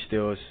Parker, Kenny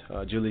Stills,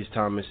 Julius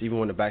Thomas, even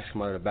when the backs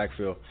come out of the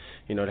backfield,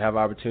 to have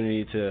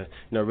opportunity to,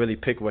 really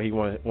pick where he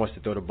wants to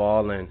throw the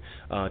ball and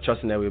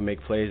trusting that we'll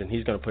make plays, and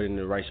he's going to put it in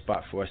the right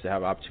spot for us to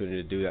have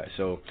opportunity to do that.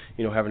 So,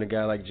 having a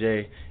guy like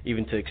Jay,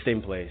 even to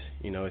extend plays,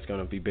 it's going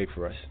to be big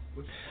for us.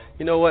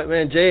 You know what,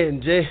 man? Jay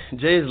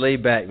is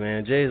laid back,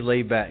 man. Jay is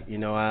laid back. You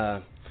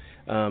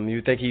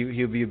think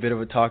he'll be a bit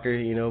of a talker,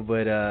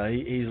 but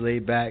he's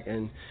laid back,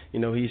 and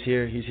he's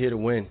here to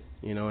win,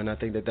 and I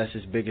think that's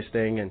his biggest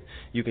thing, and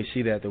you can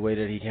see that the way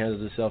that he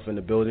handles himself in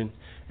the building,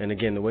 and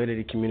again the way that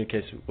he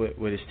communicates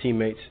with his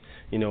teammates,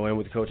 and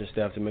with the coaching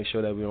staff to make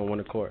sure that we don't win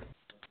the court.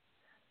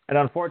 And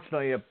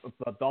unfortunately,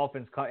 the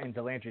Dolphins cut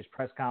into Landry's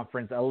press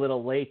conference a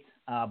little late,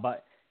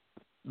 but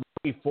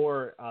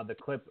before the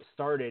clip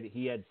started,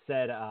 he had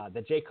said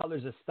that Jay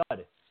Cutler's a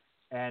stud,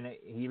 and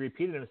he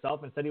repeated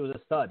himself and said he was a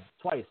stud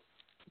twice.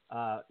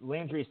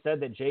 Landry said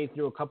that Jay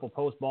threw a couple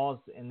post balls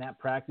in that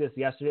practice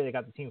yesterday. They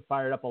got the team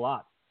fired up a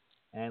lot.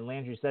 And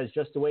Landry says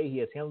just the way he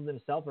has handled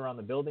himself around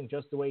the building,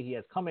 just the way he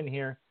has come in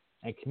here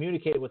and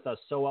communicated with us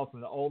so well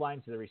from the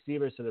O-line to the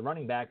receivers to the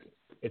running backs,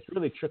 it's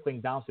really trickling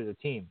down through the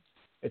team.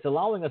 It's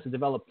allowing us to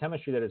develop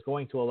chemistry that is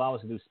going to allow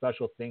us to do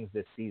special things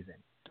this season.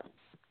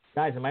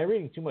 Guys, am I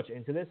reading too much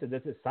into this? Or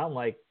does it sound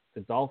like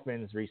the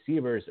Dolphins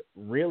receivers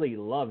really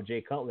love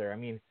Jay Cutler? I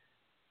mean,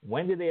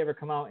 when did they ever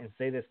come out and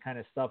say this kind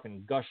of stuff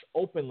and gush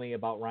openly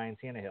about Ryan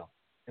Tannehill?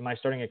 Am I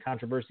starting a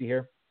controversy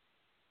here?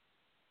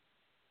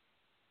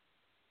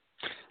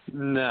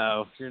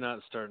 No, you're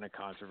not starting a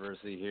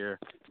controversy here.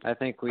 I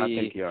think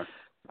you are.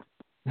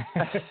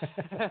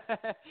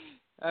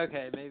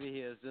 Okay, maybe he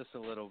is just a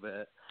little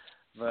bit.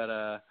 But,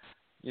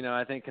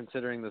 I think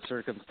considering the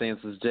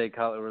circumstances, Jay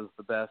Cutler was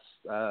the best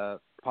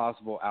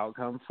possible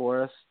outcome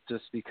for us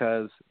just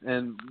because,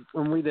 and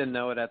we didn't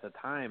know it at the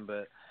time,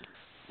 but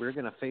we're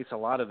going to face a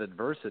lot of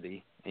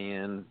adversity,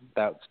 and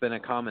that's been a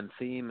common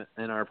theme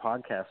in our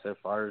podcast so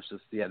far is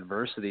just the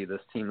adversity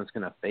this team is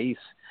going to face,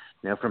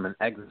 from an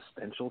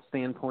existential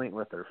standpoint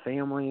with their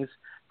families,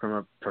 from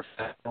a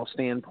professional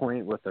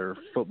standpoint with their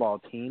football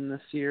team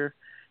this year.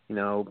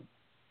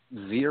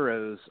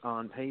 Zeros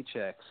on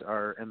paychecks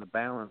are in the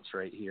balance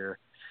right here,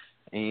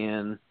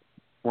 and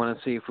want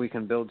to see if we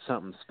can build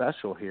something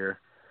special here.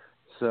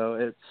 So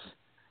it's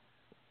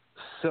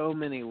so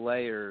many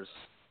layers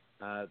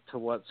to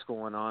what's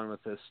going on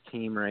with this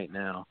team right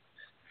now.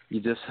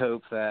 You just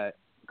hope that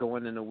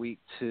going into week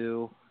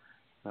 2,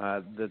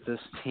 that this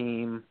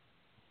team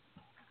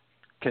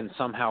can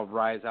somehow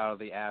rise out of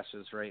the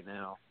ashes right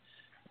now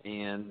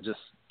and just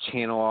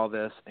channel all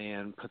this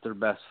and put their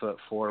best foot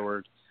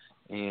forward.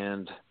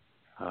 And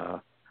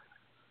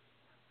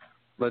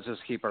let's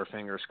just keep our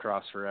fingers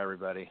crossed for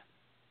everybody.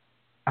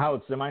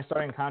 Alex, am I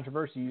starting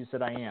controversy? You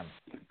said I am.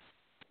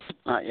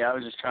 Yeah, I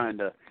was just trying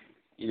to,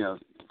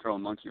 throw a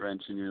monkey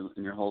wrench in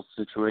your whole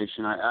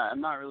situation.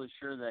 I'm not really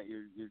sure that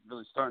you're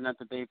really starting that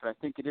debate, but I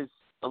think it is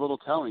a little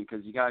telling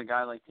because you got a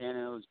guy like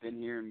Tannehill who's been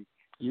here, and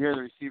you hear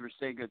the receivers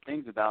say good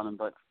things about him.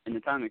 But in the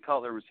time that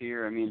Cutler was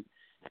here,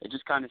 it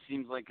just kind of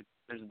seems like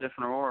there's a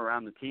different aura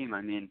around the team.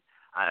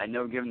 I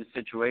know given the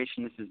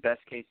situation, this is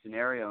best case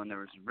scenario, and there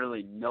was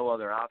really no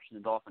other option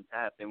the Dolphins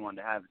had if they wanted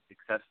to have a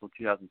successful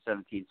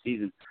 2017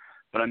 season.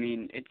 But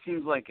it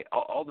seems like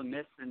all the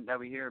myths that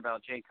we hear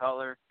about Jay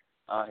Cutler,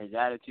 his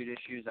attitude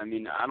issues,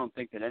 I don't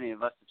think that any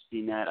of us have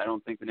seen that. I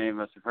don't think that any of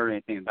us have heard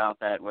anything about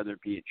that, whether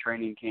it be at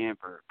training camp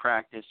or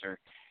practice or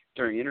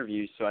during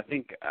interviews. So I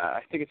think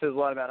it says a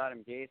lot about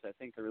Adam Gase. I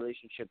think the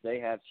relationship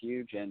they have is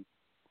huge, and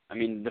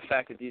the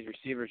fact that these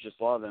receivers just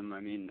love him.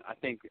 I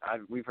think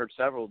we've heard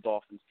several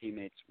Dolphins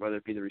teammates, whether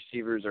it be the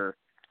receivers or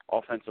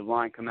offensive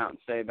line, come out and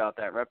say about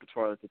that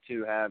repertoire that the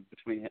two have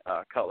between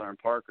Cutler and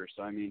Parker.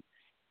 So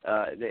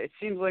it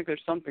seems like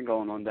there's something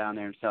going on down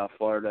there in South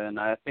Florida, and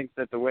I think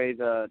that the way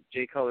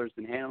Jay Cutler's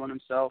been handling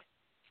himself,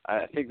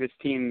 I think this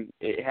team,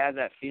 it has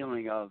that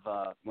feeling of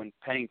when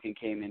Pennington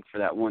came in for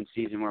that one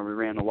season where we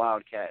ran the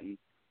Wildcat and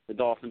the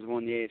Dolphins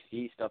won the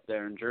AFC East up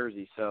there in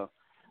Jersey. So,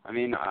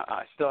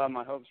 I still have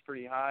my hopes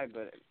pretty high,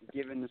 but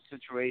given the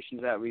situations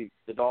that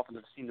the Dolphins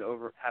have seemed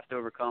to have to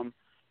overcome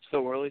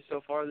so early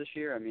so far this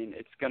year,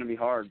 it's going to be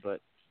hard,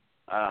 but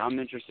I'm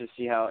interested to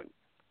see how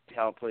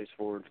it plays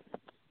forward.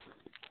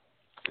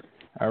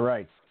 All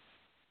right.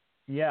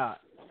 Yeah,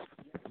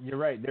 you're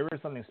right. There is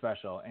something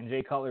special, and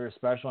Jay Cutler is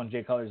special, and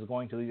Jay Cutler is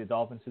going to lead the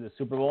Dolphins to the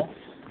Super Bowl,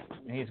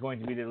 and he's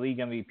going to be the league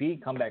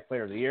MVP, comeback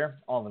player of the year,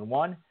 all in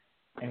one,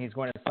 and he's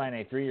going to sign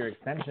a 3-year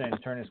extension and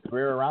turn his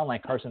career around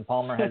like Carson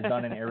Palmer has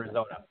done in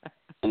Arizona.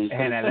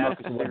 And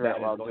that's what that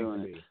is going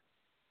to be.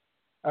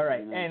 All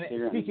right, and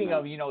speaking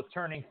of,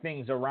 turning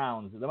things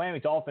around, the Miami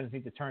Dolphins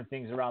need to turn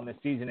things around this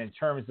season in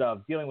terms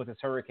of dealing with this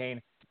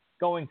hurricane,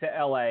 going to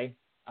L.A.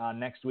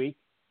 Next week,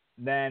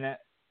 then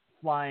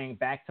flying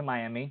back to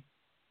Miami,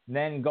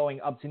 then going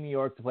up to New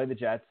York to play the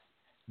Jets,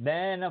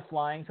 then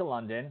flying to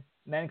London,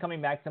 then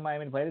coming back to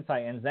Miami to play the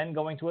Titans, then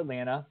going to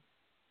Atlanta,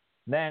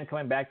 then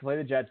coming back to play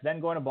the Jets, then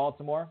going to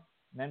Baltimore,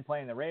 then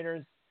playing the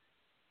Raiders,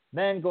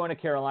 then going to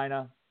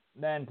Carolina,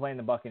 then playing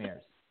the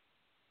Buccaneers.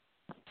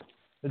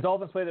 The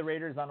Dolphins play the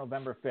Raiders on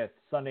November 5th,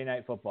 Sunday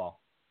Night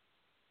Football.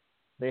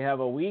 They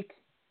have a week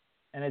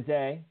and a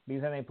day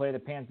because then they play the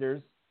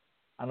Panthers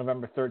on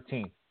November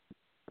 13th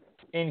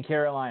in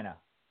Carolina.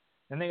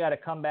 Then they got to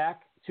come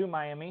back to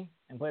Miami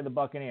and play the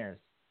Buccaneers.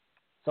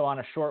 So on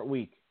a short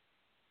week.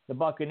 The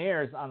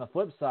Buccaneers, on the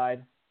flip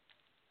side,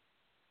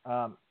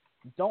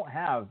 don't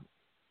have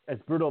as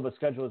brutal of a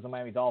schedule as the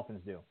Miami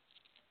Dolphins do.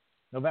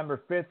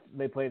 November 5th,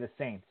 they play the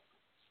Saints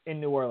in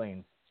New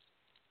Orleans.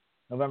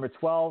 November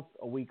 12th,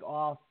 a week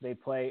off, they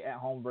play at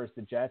home versus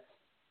the Jets.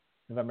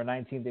 November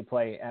 19th, they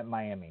play at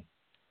Miami.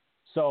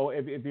 So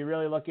if you're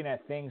really looking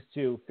at things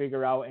to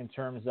figure out in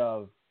terms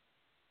of,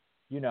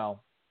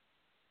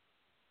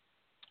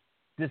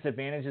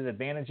 disadvantages,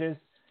 advantages,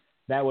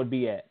 that would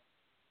be it.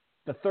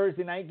 The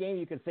Thursday night game,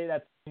 you could say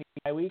that's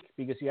bye week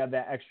because you have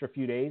that extra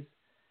few days.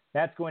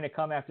 That's going to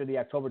come after the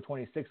October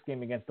 26th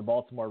game against the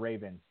Baltimore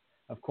Ravens.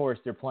 Of course,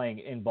 they're playing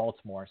in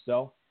Baltimore,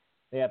 so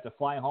they have to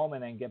fly home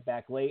and then get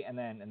back late and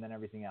then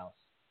everything else.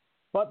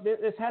 But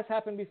this has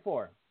happened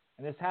before,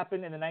 and this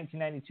happened in the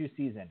 1992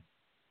 season.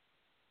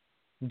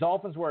 The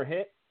Dolphins were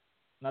hit,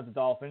 not the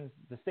Dolphins.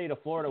 The state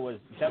of Florida was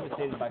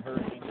devastated by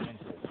Hurricane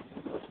Vincent.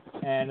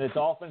 And the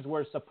Dolphins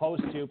were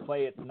supposed to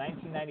play its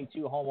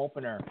 1992 home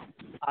opener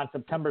on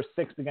September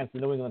 6th against the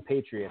New England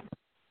Patriots.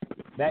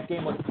 That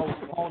game was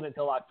postponed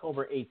until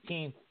October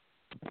 18th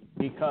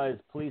because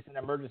police and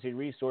emergency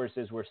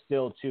resources were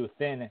still too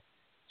thin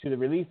to the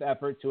relief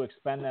effort to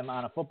expend them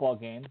on a football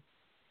game,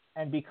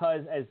 and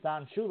because, as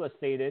Don Shula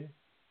stated,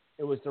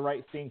 it was the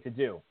right thing to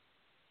do.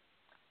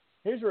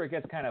 Here's where it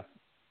gets kind of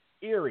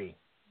eerie.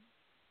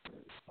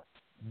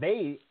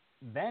 They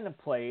then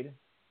played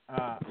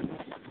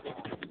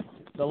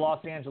the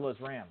Los Angeles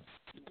Rams.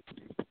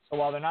 So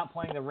while they're not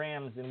playing the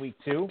Rams in week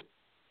 2,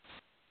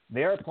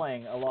 they're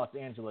playing a Los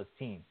Angeles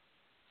team.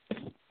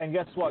 And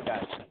guess what,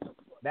 guys?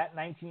 That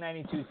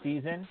 1992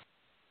 season,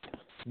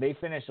 they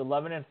finished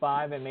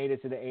 11-5 and made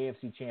it to the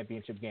AFC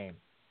Championship game.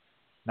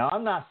 Now,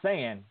 I'm not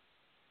saying,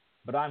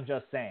 but I'm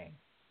just saying,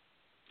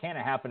 can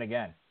it happen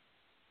again?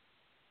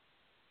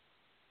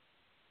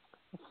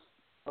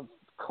 Of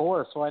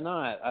course, why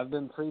not? I've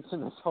been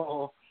preaching this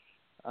whole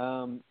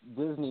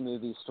Disney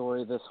movie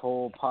story this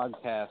whole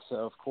podcast, so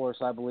of course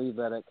I believe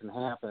that it can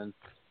happen.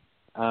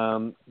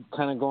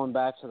 Kind of going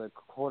back to the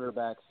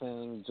quarterback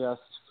thing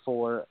just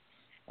for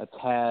a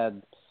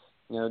tad,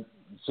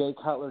 Jay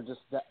Cutler just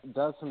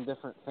does some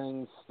different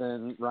things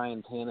than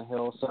Ryan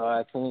Tannehill, so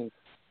I think,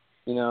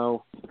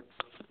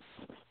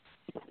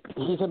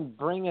 he can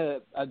bring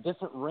a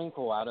different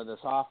wrinkle out of this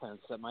offense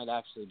that might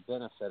actually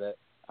benefit it.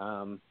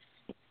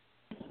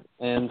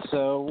 And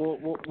so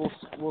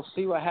we'll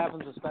see what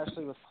happens,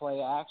 especially with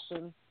play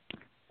action.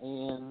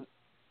 And,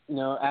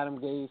 Adam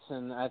Gase,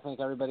 and I think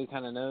everybody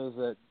kind of knows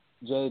that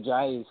Jay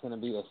Ajayi is going to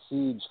be a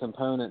huge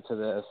component to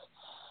this.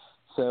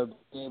 So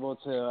being able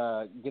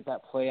to get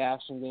that play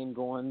action game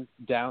going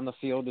down the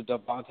field to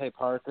Devontae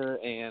Parker,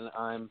 and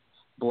I'm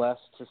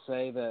blessed to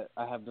say that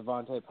I have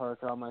Devontae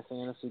Parker on my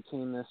fantasy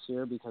team this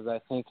year because I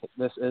think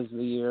this is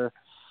the year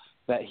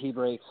that he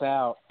breaks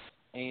out.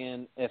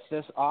 And if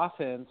this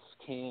offense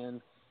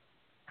can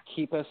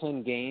keep us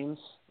in games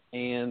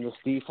and this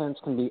defense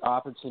can be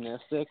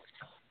opportunistic,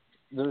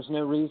 there's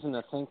no reason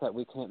to think that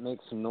we can't make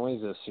some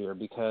noise this year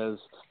because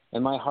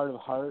in my heart of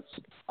hearts,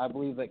 I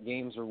believe that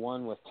games are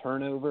won with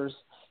turnovers,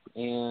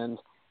 and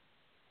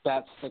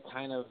that's the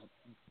kind of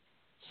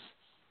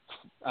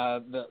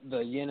the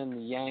yin and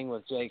the yang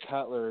with Jay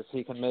Cutler is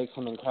he can make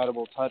some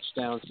incredible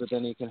touchdowns, but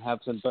then he can have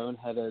some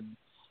boneheaded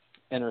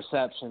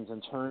interceptions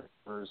and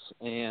turnovers.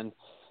 And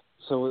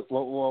so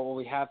what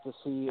we have to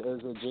see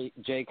is a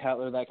Jay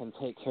Cutler that can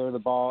take care of the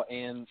ball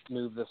and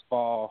move the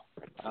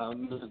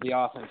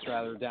offense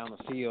rather down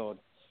the field.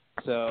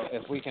 So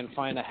if we can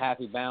find a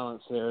happy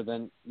balance there,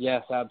 then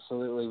yes,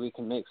 absolutely, we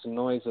can make some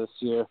noise this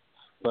year.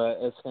 But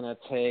it's going to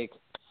take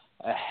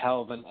a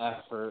hell of an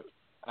effort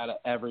out of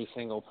every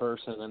single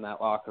person in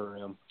that locker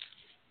room.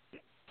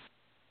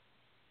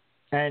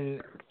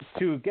 And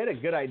to get a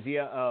good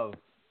idea of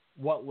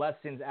what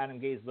lessons Adam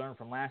Gase learned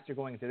from last year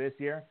going into this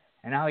year,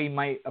 and how he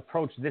might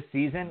approach this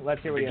season,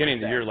 let's hear what he has to say. Beginning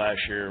of the year last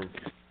year,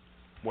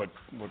 what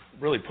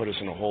really put us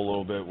in a hole a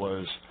little bit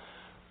was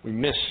we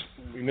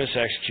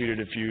misexecuted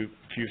a few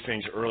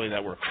things early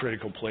that were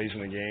critical plays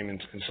in the game,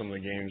 and in some of the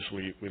games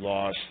we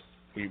lost.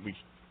 We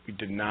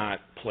did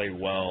not play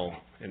well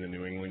in the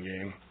New England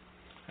game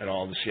at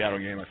all. The Seattle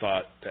game, I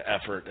thought the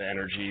effort, the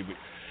energy,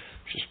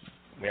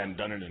 we hadn't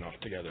done it enough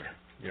together.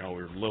 We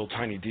were little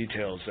tiny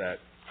details that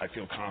I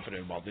feel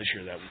confident about this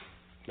year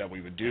that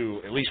we would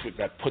do, at least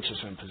that puts us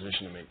in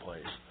position to make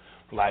plays.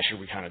 Last year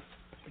we kind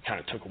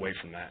of took away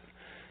from that.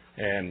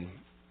 And,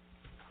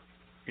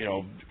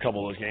 a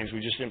couple of those games we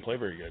just didn't play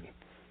very good.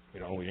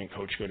 We didn't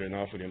coach good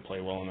enough. We didn't play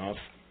well enough.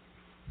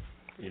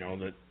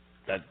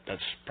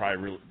 That's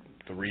probably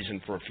the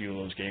reason for a few of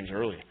those games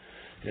early.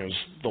 It was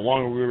the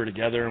longer we were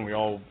together and we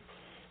all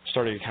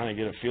started to kind of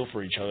get a feel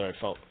for each other, I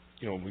felt,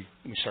 we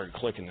started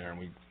clicking there, and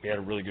we had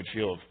a really good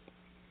feel of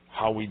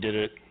how we did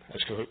it. As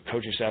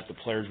coaching staff, the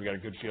players, we got a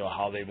good feel of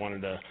how they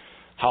wanted to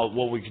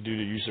what we could do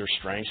to use their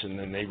strengths, and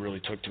then they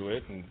really took to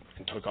it and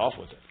took off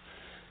with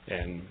it.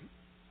 And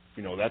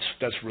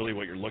that's really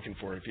what you're looking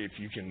for. If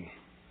you can,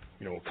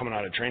 coming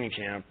out of training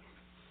camp,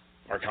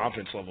 our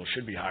confidence level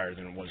should be higher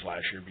than it was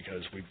last year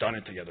because we've done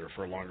it together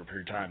for a longer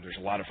period of time. There's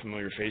a lot of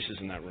familiar faces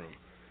in that room.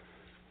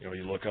 You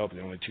look up,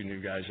 the only two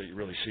new guys that you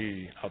really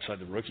see outside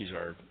the rookies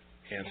are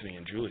Anthony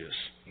and Julius.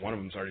 One of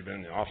them's already been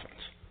in the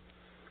offense.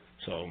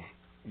 So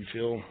you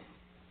feel,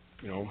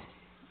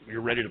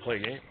 you're ready to play a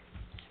game.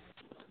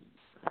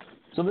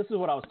 So this is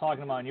what I was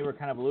talking about, and you were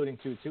kind of alluding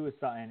to, too, is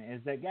something,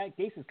 is that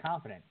Gase is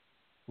confident.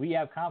 We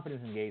have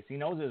confidence in Gase. He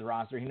knows his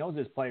roster. He knows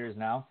his players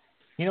now.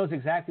 He knows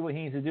exactly what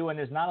he needs to do, and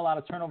there's not a lot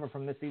of turnover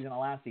from this season to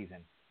last season.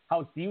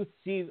 How do you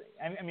see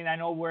 – I mean, I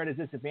know we're at a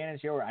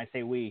disadvantage here, or I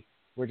say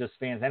we're just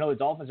fans. I know the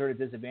Dolphins are at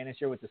a disadvantage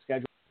here with the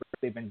schedule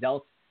they've been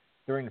dealt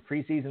during the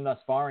preseason thus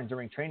far and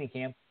during training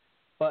camp.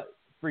 But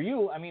for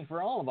you, I mean,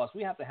 for all of us,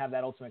 we have to have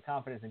that ultimate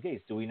confidence in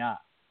Gase, do we not?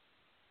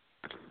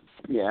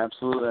 Yeah,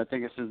 absolutely. I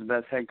think this is the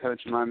best head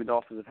coach the Miami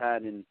Dolphins have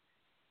had in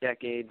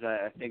decades.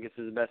 I think this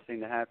is the best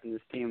thing to happen to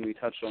this team. We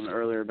touched on it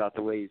earlier about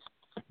the way he's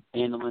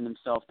handling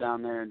himself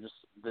down there and just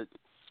the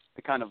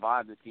kind of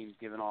vibe the team's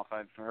giving off.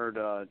 I've heard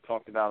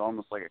talked about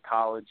almost like a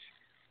college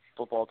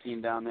football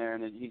team down there,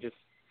 and he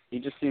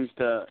just seems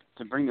to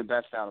bring the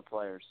best out of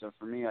players. So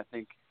for me, I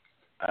think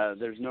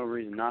there's no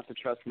reason not to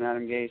trust in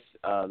Adam Gase.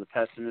 The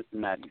pessimist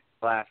and that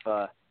glass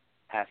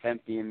half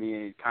empty in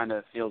me, it kind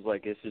of feels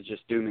like this is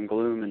just doom and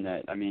gloom, and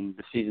that, I mean,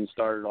 the season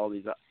started, all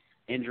these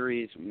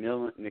injuries,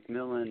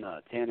 McMillan,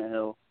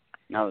 Tannehill,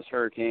 now this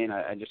hurricane.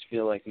 I just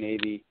feel like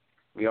maybe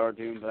we are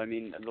doomed. But, I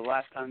mean, the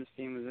last time this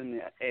team was in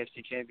the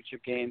AFC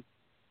Championship game,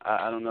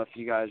 I don't know if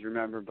you guys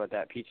remember, but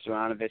that Pete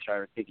Stoyanovich,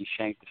 I think he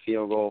shanked the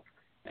field goal,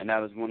 and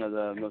that was one of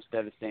the most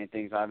devastating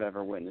things I've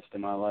ever witnessed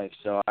in my life.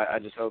 So I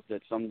just hope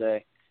that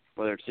someday,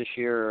 whether it's this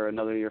year or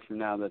another year from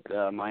now,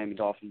 that Miami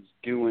Dolphins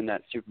do win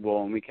that Super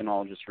Bowl and we can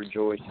all just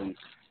rejoice and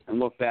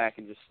look back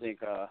and just think,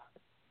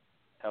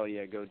 hell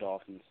yeah, go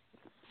Dolphins.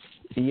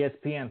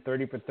 ESPN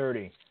 30 for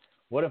 30.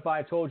 What if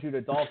I told you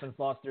the Dolphins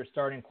lost their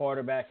starting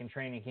quarterback in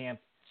training camp,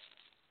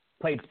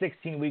 played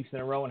 16 weeks in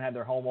a row, and had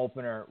their home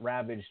opener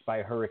ravaged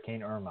by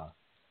Hurricane Irma?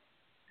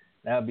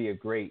 That would be a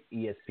great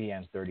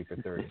ESPN 30 for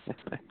 30.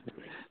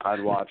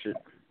 I'd watch it.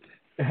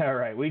 All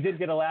right. We did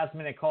get a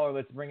last-minute caller.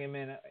 Let's bring him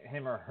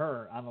or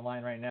her on the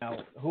line right now.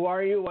 Who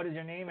are you? What is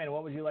your name? And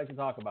what would you like to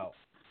talk about?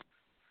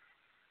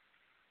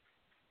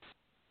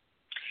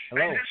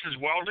 Hello. Hey, this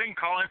is Welding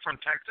calling from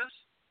Texas.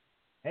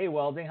 Hey,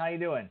 Welding. How you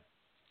doing?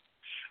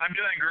 I'm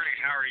doing great.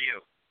 How are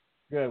you?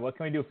 Good. What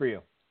can we do for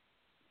you?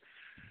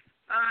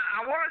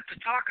 I wanted to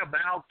talk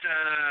about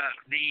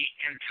the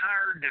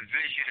entire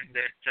division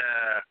that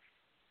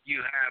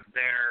you have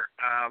there.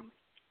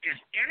 Is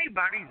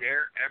anybody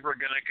there ever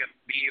going to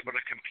be able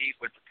to compete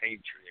with the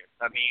Patriots?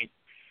 I mean,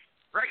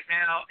 right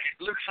now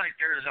it looks like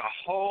there's a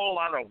whole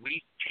lot of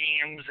weak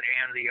teams,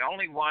 and the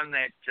only one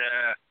that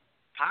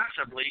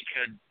possibly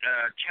could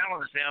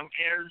challenge them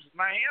is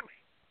Miami.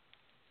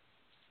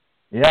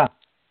 Yeah.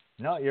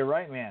 No, you're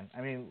right, man.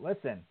 I mean,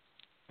 listen,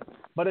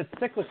 but it's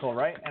cyclical,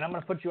 right? And I'm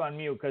going to put you on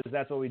mute because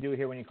that's what we do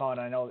here when you call in.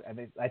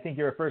 I think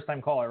you're a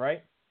first-time caller,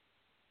 right?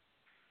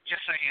 Yes,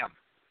 I am.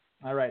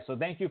 All right, so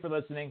thank you for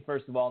listening,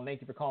 first of all, and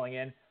thank you for calling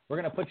in. We're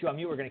going to put you on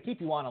mute. We're going to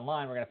keep you on the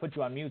line. We're going to put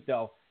you on mute,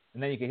 though,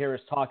 and then you can hear us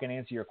talk and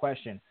answer your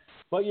question.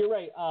 But you're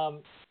right.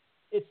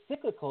 It's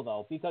cyclical,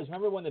 though, because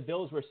remember when the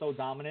Bills were so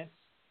dominant?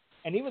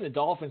 And even the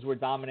Dolphins were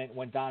dominant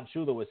when Don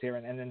Shula was here,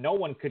 and then no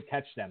one could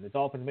catch them. The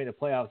Dolphins made the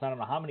playoffs I don't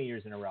know how many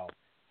years in a row.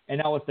 And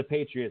now it's the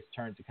Patriots'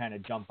 turn to kind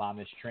of jump on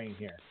this train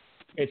here.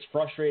 It's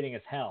frustrating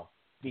as hell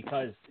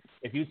because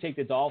if you take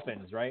the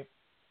Dolphins, right,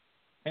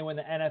 and when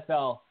the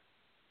NFL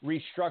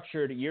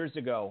restructured years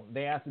ago,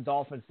 they asked the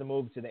Dolphins to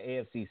move to the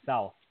AFC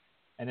South,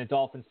 and the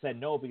Dolphins said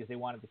no because they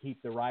wanted to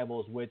keep the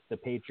rivals with the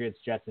Patriots,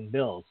 Jets, and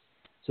Bills.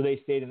 So they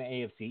stayed in the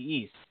AFC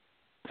East.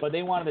 But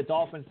they wanted the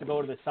Dolphins to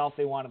go to the South,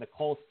 they wanted the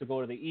Colts to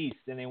go to the East,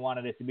 and they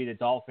wanted it to be the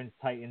Dolphins,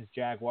 Titans,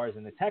 Jaguars,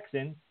 and the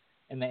Texans.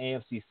 In the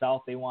AFC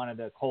South, they wanted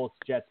the Colts,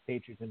 Jets,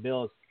 Patriots, and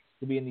Bills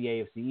to be in the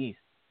AFC East.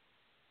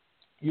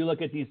 You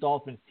look at these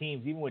Dolphins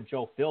teams, even with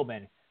Joe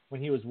Philbin,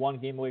 when he was one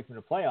game away from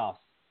the playoffs,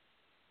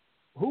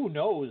 who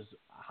knows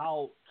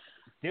how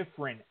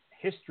different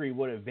history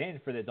would have been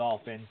for the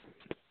Dolphins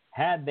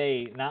had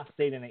they not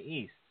stayed in the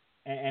East.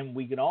 And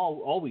we can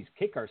all always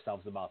kick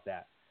ourselves about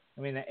that.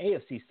 I mean, the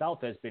AFC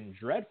South has been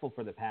dreadful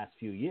for the past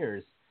few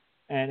years,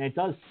 and it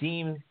does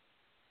seem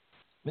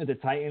that the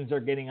Titans are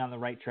getting on the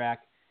right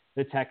track.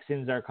 The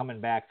Texans are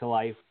coming back to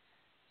life.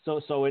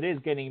 So it is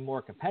getting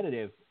more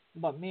competitive.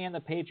 But, man,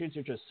 the Patriots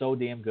are just so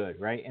damn good,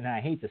 right? And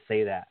I hate to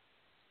say that.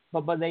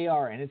 But they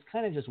are. And it's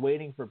kind of just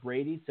waiting for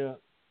Brady to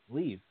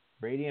leave,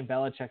 Brady and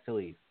Belichick to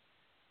leave.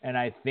 And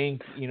I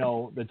think,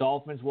 the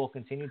Dolphins will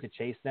continue to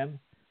chase them.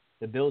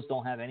 The Bills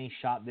don't have any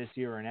shot this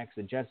year or next.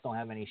 The Jets don't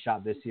have any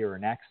shot this year or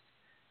next.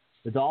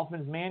 The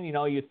Dolphins, man,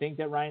 you think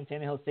that Ryan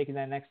Tannehill's taking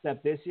that next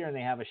step this year and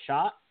they have a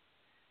shot.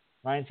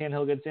 Ryan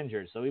Tannehill gets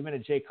injured. So even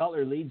if Jay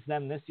Cutler leads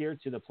them this year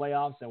to the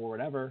playoffs or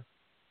whatever,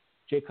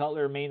 Jay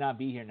Cutler may not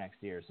be here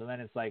next year. So then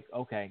it's like,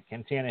 okay,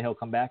 can Tannehill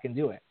come back and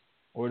do it?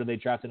 Or do they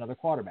draft another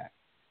quarterback?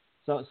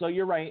 So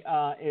you're right.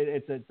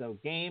 It's a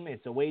game.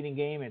 It's a waiting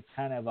game. It's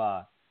kind of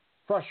a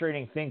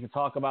frustrating thing to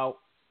talk about,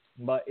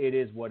 but it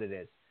is what it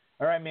is.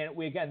 All right, man.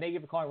 Thank you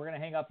for calling. We're going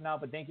to hang up now,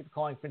 but thank you for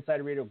calling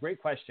Phinsider Radio.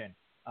 Great question.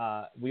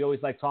 We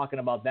always like talking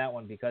about that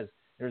one because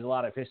there's a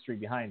lot of history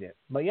behind it.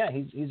 But yeah,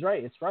 he's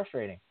right. It's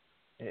frustrating.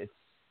 It's,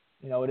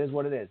 it is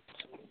what it is.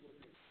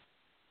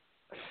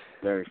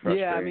 Very frustrating.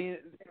 Yeah, I mean,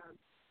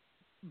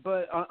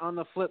 but on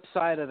the flip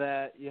side of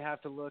that, you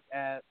have to look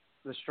at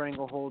the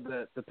stranglehold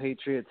that the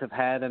Patriots have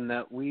had and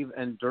that we've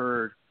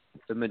endured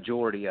the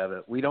majority of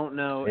it. We don't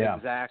know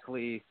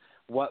exactly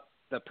what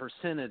the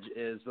percentage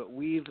is, but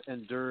we've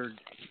endured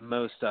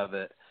most of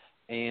it.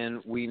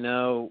 And we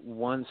know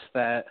once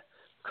that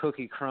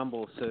cookie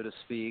crumbles, so to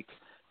speak,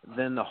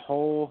 then the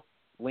whole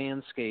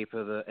landscape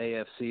of the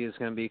AFC is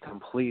going to be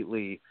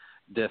completely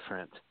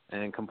different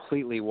and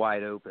completely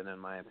wide open, in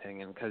my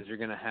opinion, because you're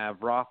going to have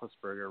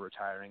Roethlisberger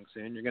retiring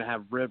soon. You're going to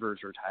have Rivers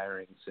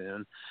retiring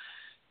soon.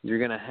 You're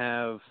going to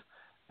have,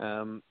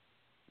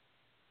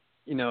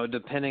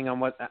 depending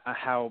on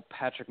how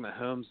Patrick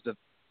Mahomes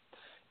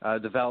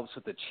develops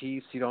with the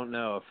Chiefs, you don't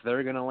know if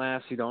they're going to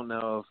last. You don't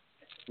know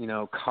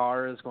if,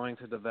 Carr is going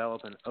to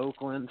develop in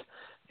Oakland.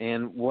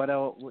 And what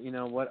else,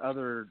 what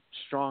other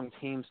strong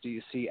teams do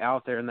you see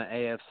out there in the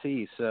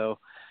AFC? So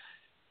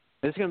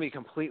it's going to be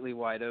completely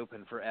wide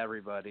open for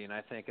everybody, and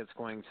I think it's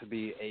going to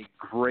be a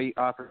great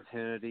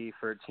opportunity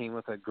for a team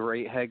with a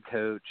great head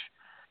coach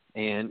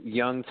and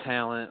young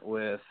talent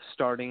with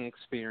starting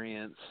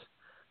experience,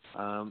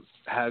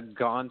 have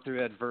gone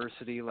through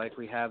adversity like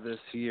we have this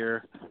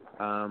year.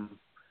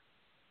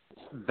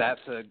 That's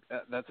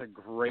a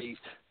great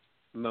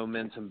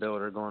momentum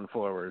builder going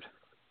forward.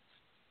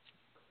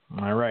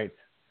 All right.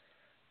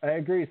 I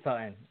agree,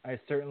 Sutton. I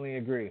certainly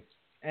agree.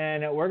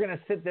 And we're going to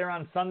sit there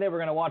on Sunday. We're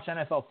going to watch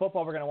NFL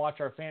football. We're going to watch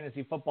our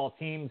fantasy football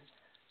teams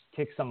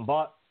kick some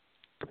butt.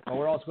 But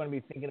we're also going to be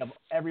thinking of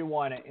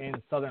everyone in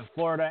southern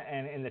Florida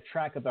and in the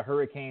track of the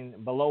hurricane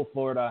below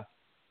Florida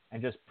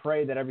and just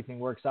pray that everything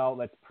works out.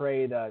 Let's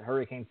pray the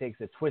hurricane takes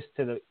a twist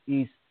to the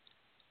east,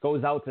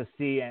 goes out to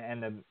sea,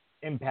 and the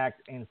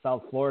impact in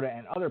South Florida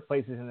and other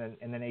places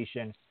in the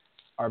nation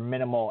are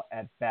minimal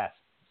at best.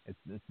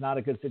 It's not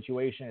a good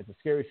situation. It's a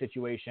scary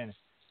situation.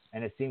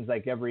 And it seems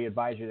like every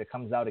advisory that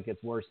comes out, it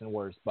gets worse and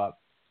worse. But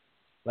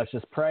let's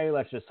just pray,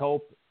 let's just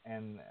hope,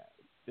 and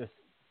just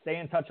stay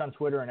in touch on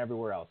Twitter and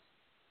everywhere else.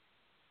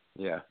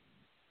 Yeah.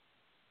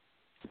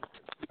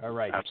 All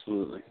right.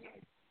 Absolutely.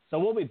 So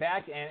we'll be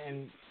back,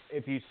 and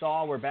if you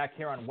saw, we're back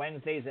here on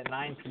Wednesdays at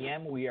 9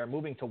 p.m. We are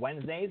moving to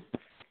Wednesdays.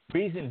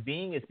 Reason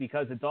being is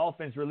because the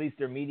Dolphins released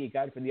their media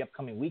guide for the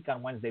upcoming week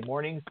on Wednesday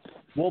mornings.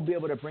 We'll be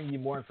able to bring you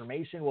more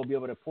information. We'll be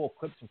able to pull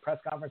clips from press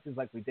conferences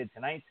like we did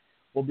tonight.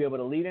 We'll be able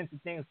to lead into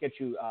things, get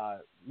you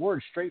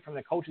words straight from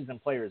the coaches and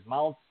players'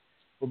 mouths.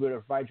 We'll be able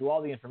to provide you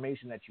all the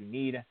information that you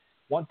need.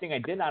 One thing I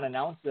did not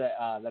announce that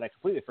I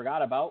completely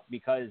forgot about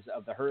because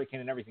of the hurricane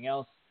and everything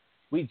else,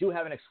 we do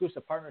have an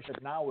exclusive partnership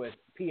now with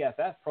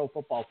PFF, Pro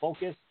Football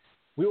Focus.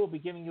 We will be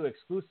giving you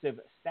exclusive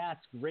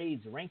stats,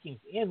 grades, rankings,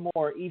 and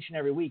more each and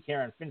every week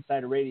here on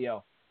Phinsider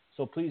Radio.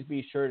 So please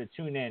be sure to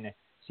tune in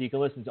so you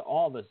can listen to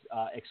all the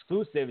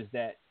exclusives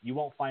that you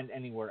won't find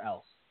anywhere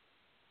else.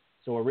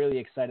 So we're really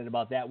excited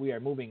about that. We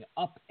are moving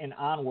up and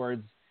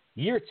onwards.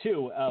 Year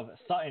 2 of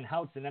Sutton,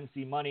 Houts, and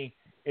MC Money.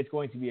 It's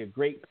going to be a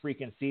great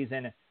freaking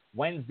season.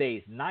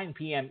 Wednesdays, 9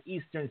 p.m.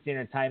 Eastern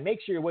Standard Time.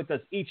 Make sure you're with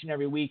us each and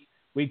every week.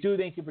 We do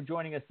thank you for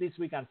joining us this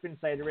week on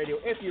Phinsider Radio.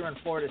 If you're in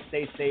Florida,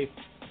 stay safe,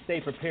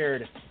 stay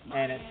prepared,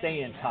 and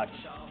stay in touch.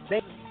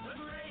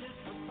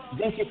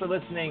 Thank you for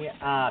listening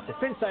to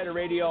Phinsider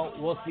Radio.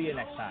 We'll see you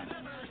next time.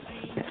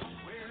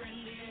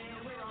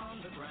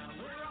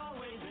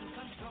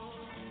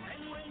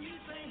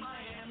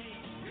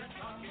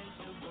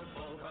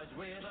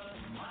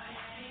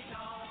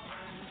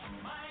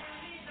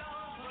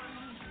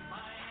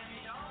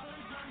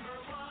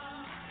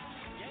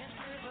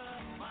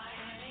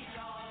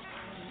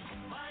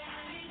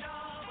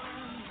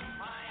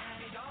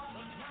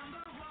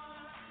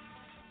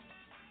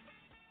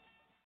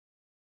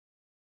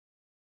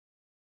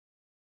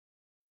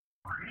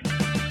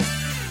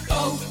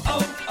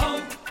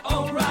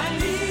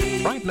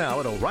 Right now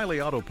at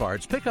O'Reilly Auto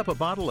Parts, pick up a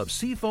bottle of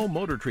Seafoam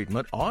Motor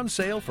Treatment on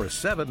sale for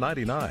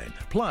 $7.99.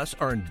 Plus,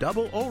 earn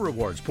double O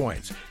Rewards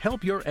points.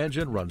 Help your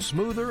engine run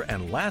smoother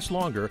and last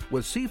longer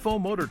with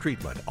Seafoam Motor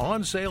Treatment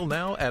on sale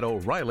now at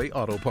O'Reilly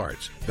Auto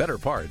Parts. Better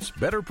parts,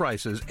 better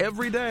prices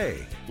every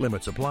day.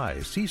 Limit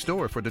supplies. See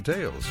store for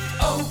details.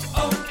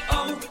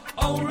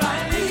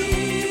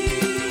 O'Reilly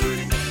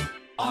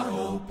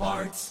Auto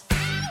Parts.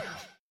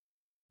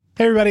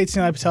 Hey everybody, it's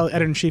Neil Patel,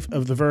 editor-in-chief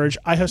of The Verge.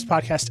 I host a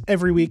podcast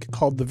every week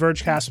called The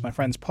Vergecast with my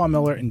friends Paul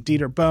Miller and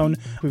Dieter Bohn.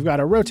 We've got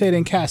a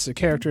rotating cast of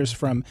characters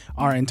from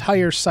our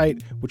entire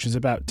site, which is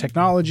about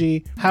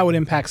technology, how it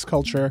impacts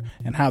culture,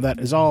 and how that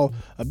is all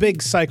a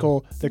big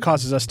cycle that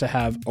causes us to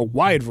have a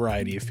wide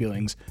variety of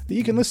feelings that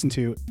you can listen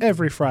to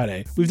every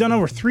Friday. We've done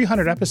over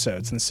 300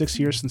 episodes in the 6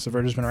 years since The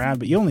Verge has been around,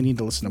 but you only need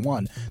to listen to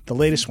one, the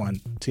latest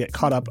one, to get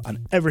caught up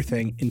on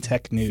everything in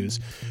tech news.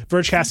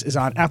 Vergecast is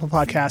on Apple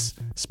Podcasts,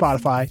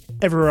 Spotify,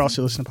 everywhere else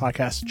you listen to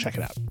podcasts. Check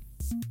it out.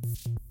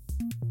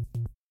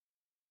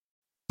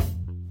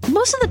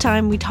 Most of the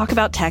time, we talk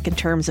about tech in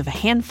terms of a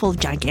handful of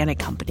gigantic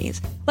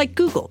companies, like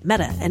Google,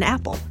 Meta, and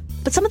Apple.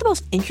 But some of the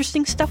most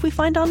interesting stuff we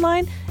find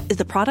online is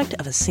the product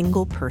of a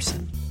single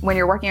person. When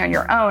you're working on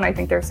your own, I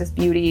think there's this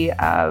beauty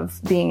of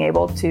being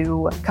able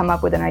to come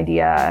up with an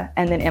idea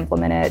and then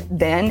implement it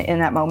then in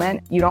that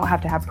moment. You don't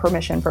have to have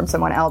permission from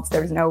someone else.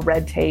 There's no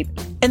red tape.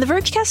 In the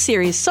Vergecast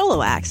series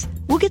Solo Acts,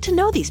 we'll get to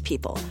know these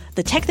people,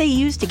 the tech they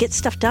use to get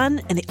stuff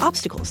done, and the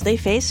obstacles they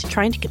face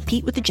trying to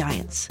compete with the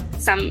giants.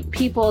 Some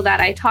people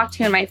that I talk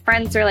to and my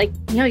friends are like,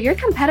 your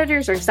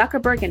competitors are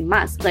Zuckerberg and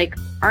Musk. Like,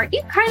 aren't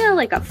you kind of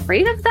like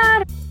afraid of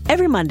that?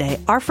 Every Monday,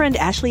 our friend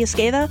Ashley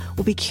Esqueda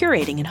will be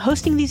curating and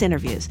hosting these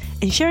interviews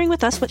and sharing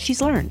with us what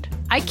she's learned.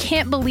 I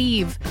can't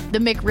believe the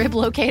McRib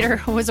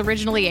locator was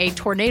originally a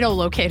tornado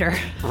locator.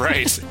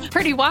 Right.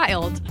 Pretty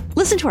wild.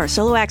 Listen to our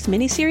Solo Acts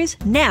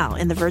miniseries now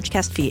in the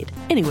Vergecast feed,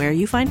 anywhere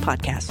you find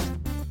podcasts.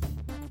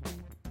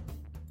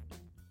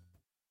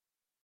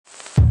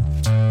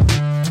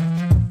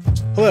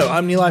 Hello,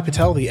 I'm Nilay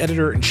Patel, the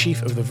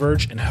editor-in-chief of The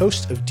Verge and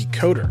host of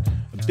Decoder,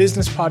 a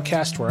business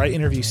podcast where I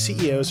interview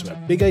CEOs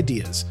about big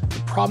ideas, the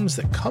problems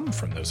that come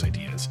from those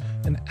ideas,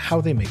 and how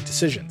they make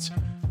decisions.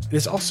 It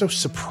is also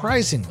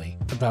surprisingly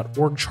about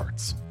org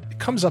charts. It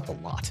comes up a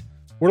lot.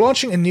 We're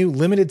launching a new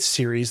limited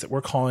series that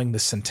we're calling the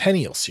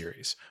Centennial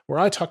Series, where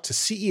I talk to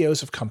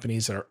CEOs of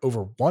companies that are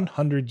over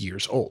 100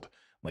 years old,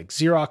 like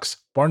Xerox,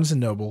 Barnes &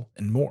 Noble,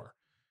 and more.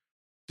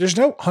 There's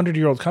no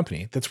 100-year-old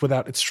company that's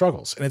without its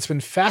struggles, and it's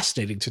been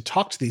fascinating to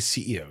talk to these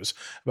CEOs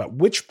about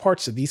which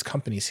parts of these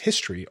companies'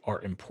 history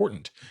are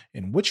important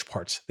and which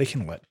parts they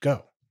can let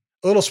go.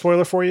 A little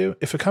spoiler for you,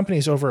 if a company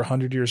is over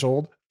 100 years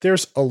old,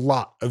 there's a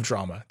lot of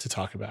drama to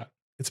talk about.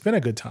 It's been a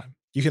good time.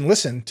 You can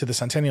listen to the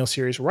Centennial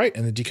Series right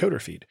in the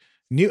Decoder feed.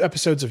 New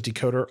episodes of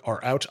Decoder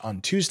are out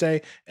on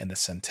Tuesday, and the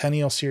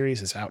Centennial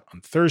Series is out on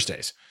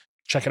Thursdays.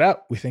 Check it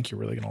out. We think you're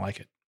really going to like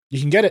it.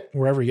 You can get it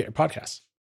wherever you get your podcasts.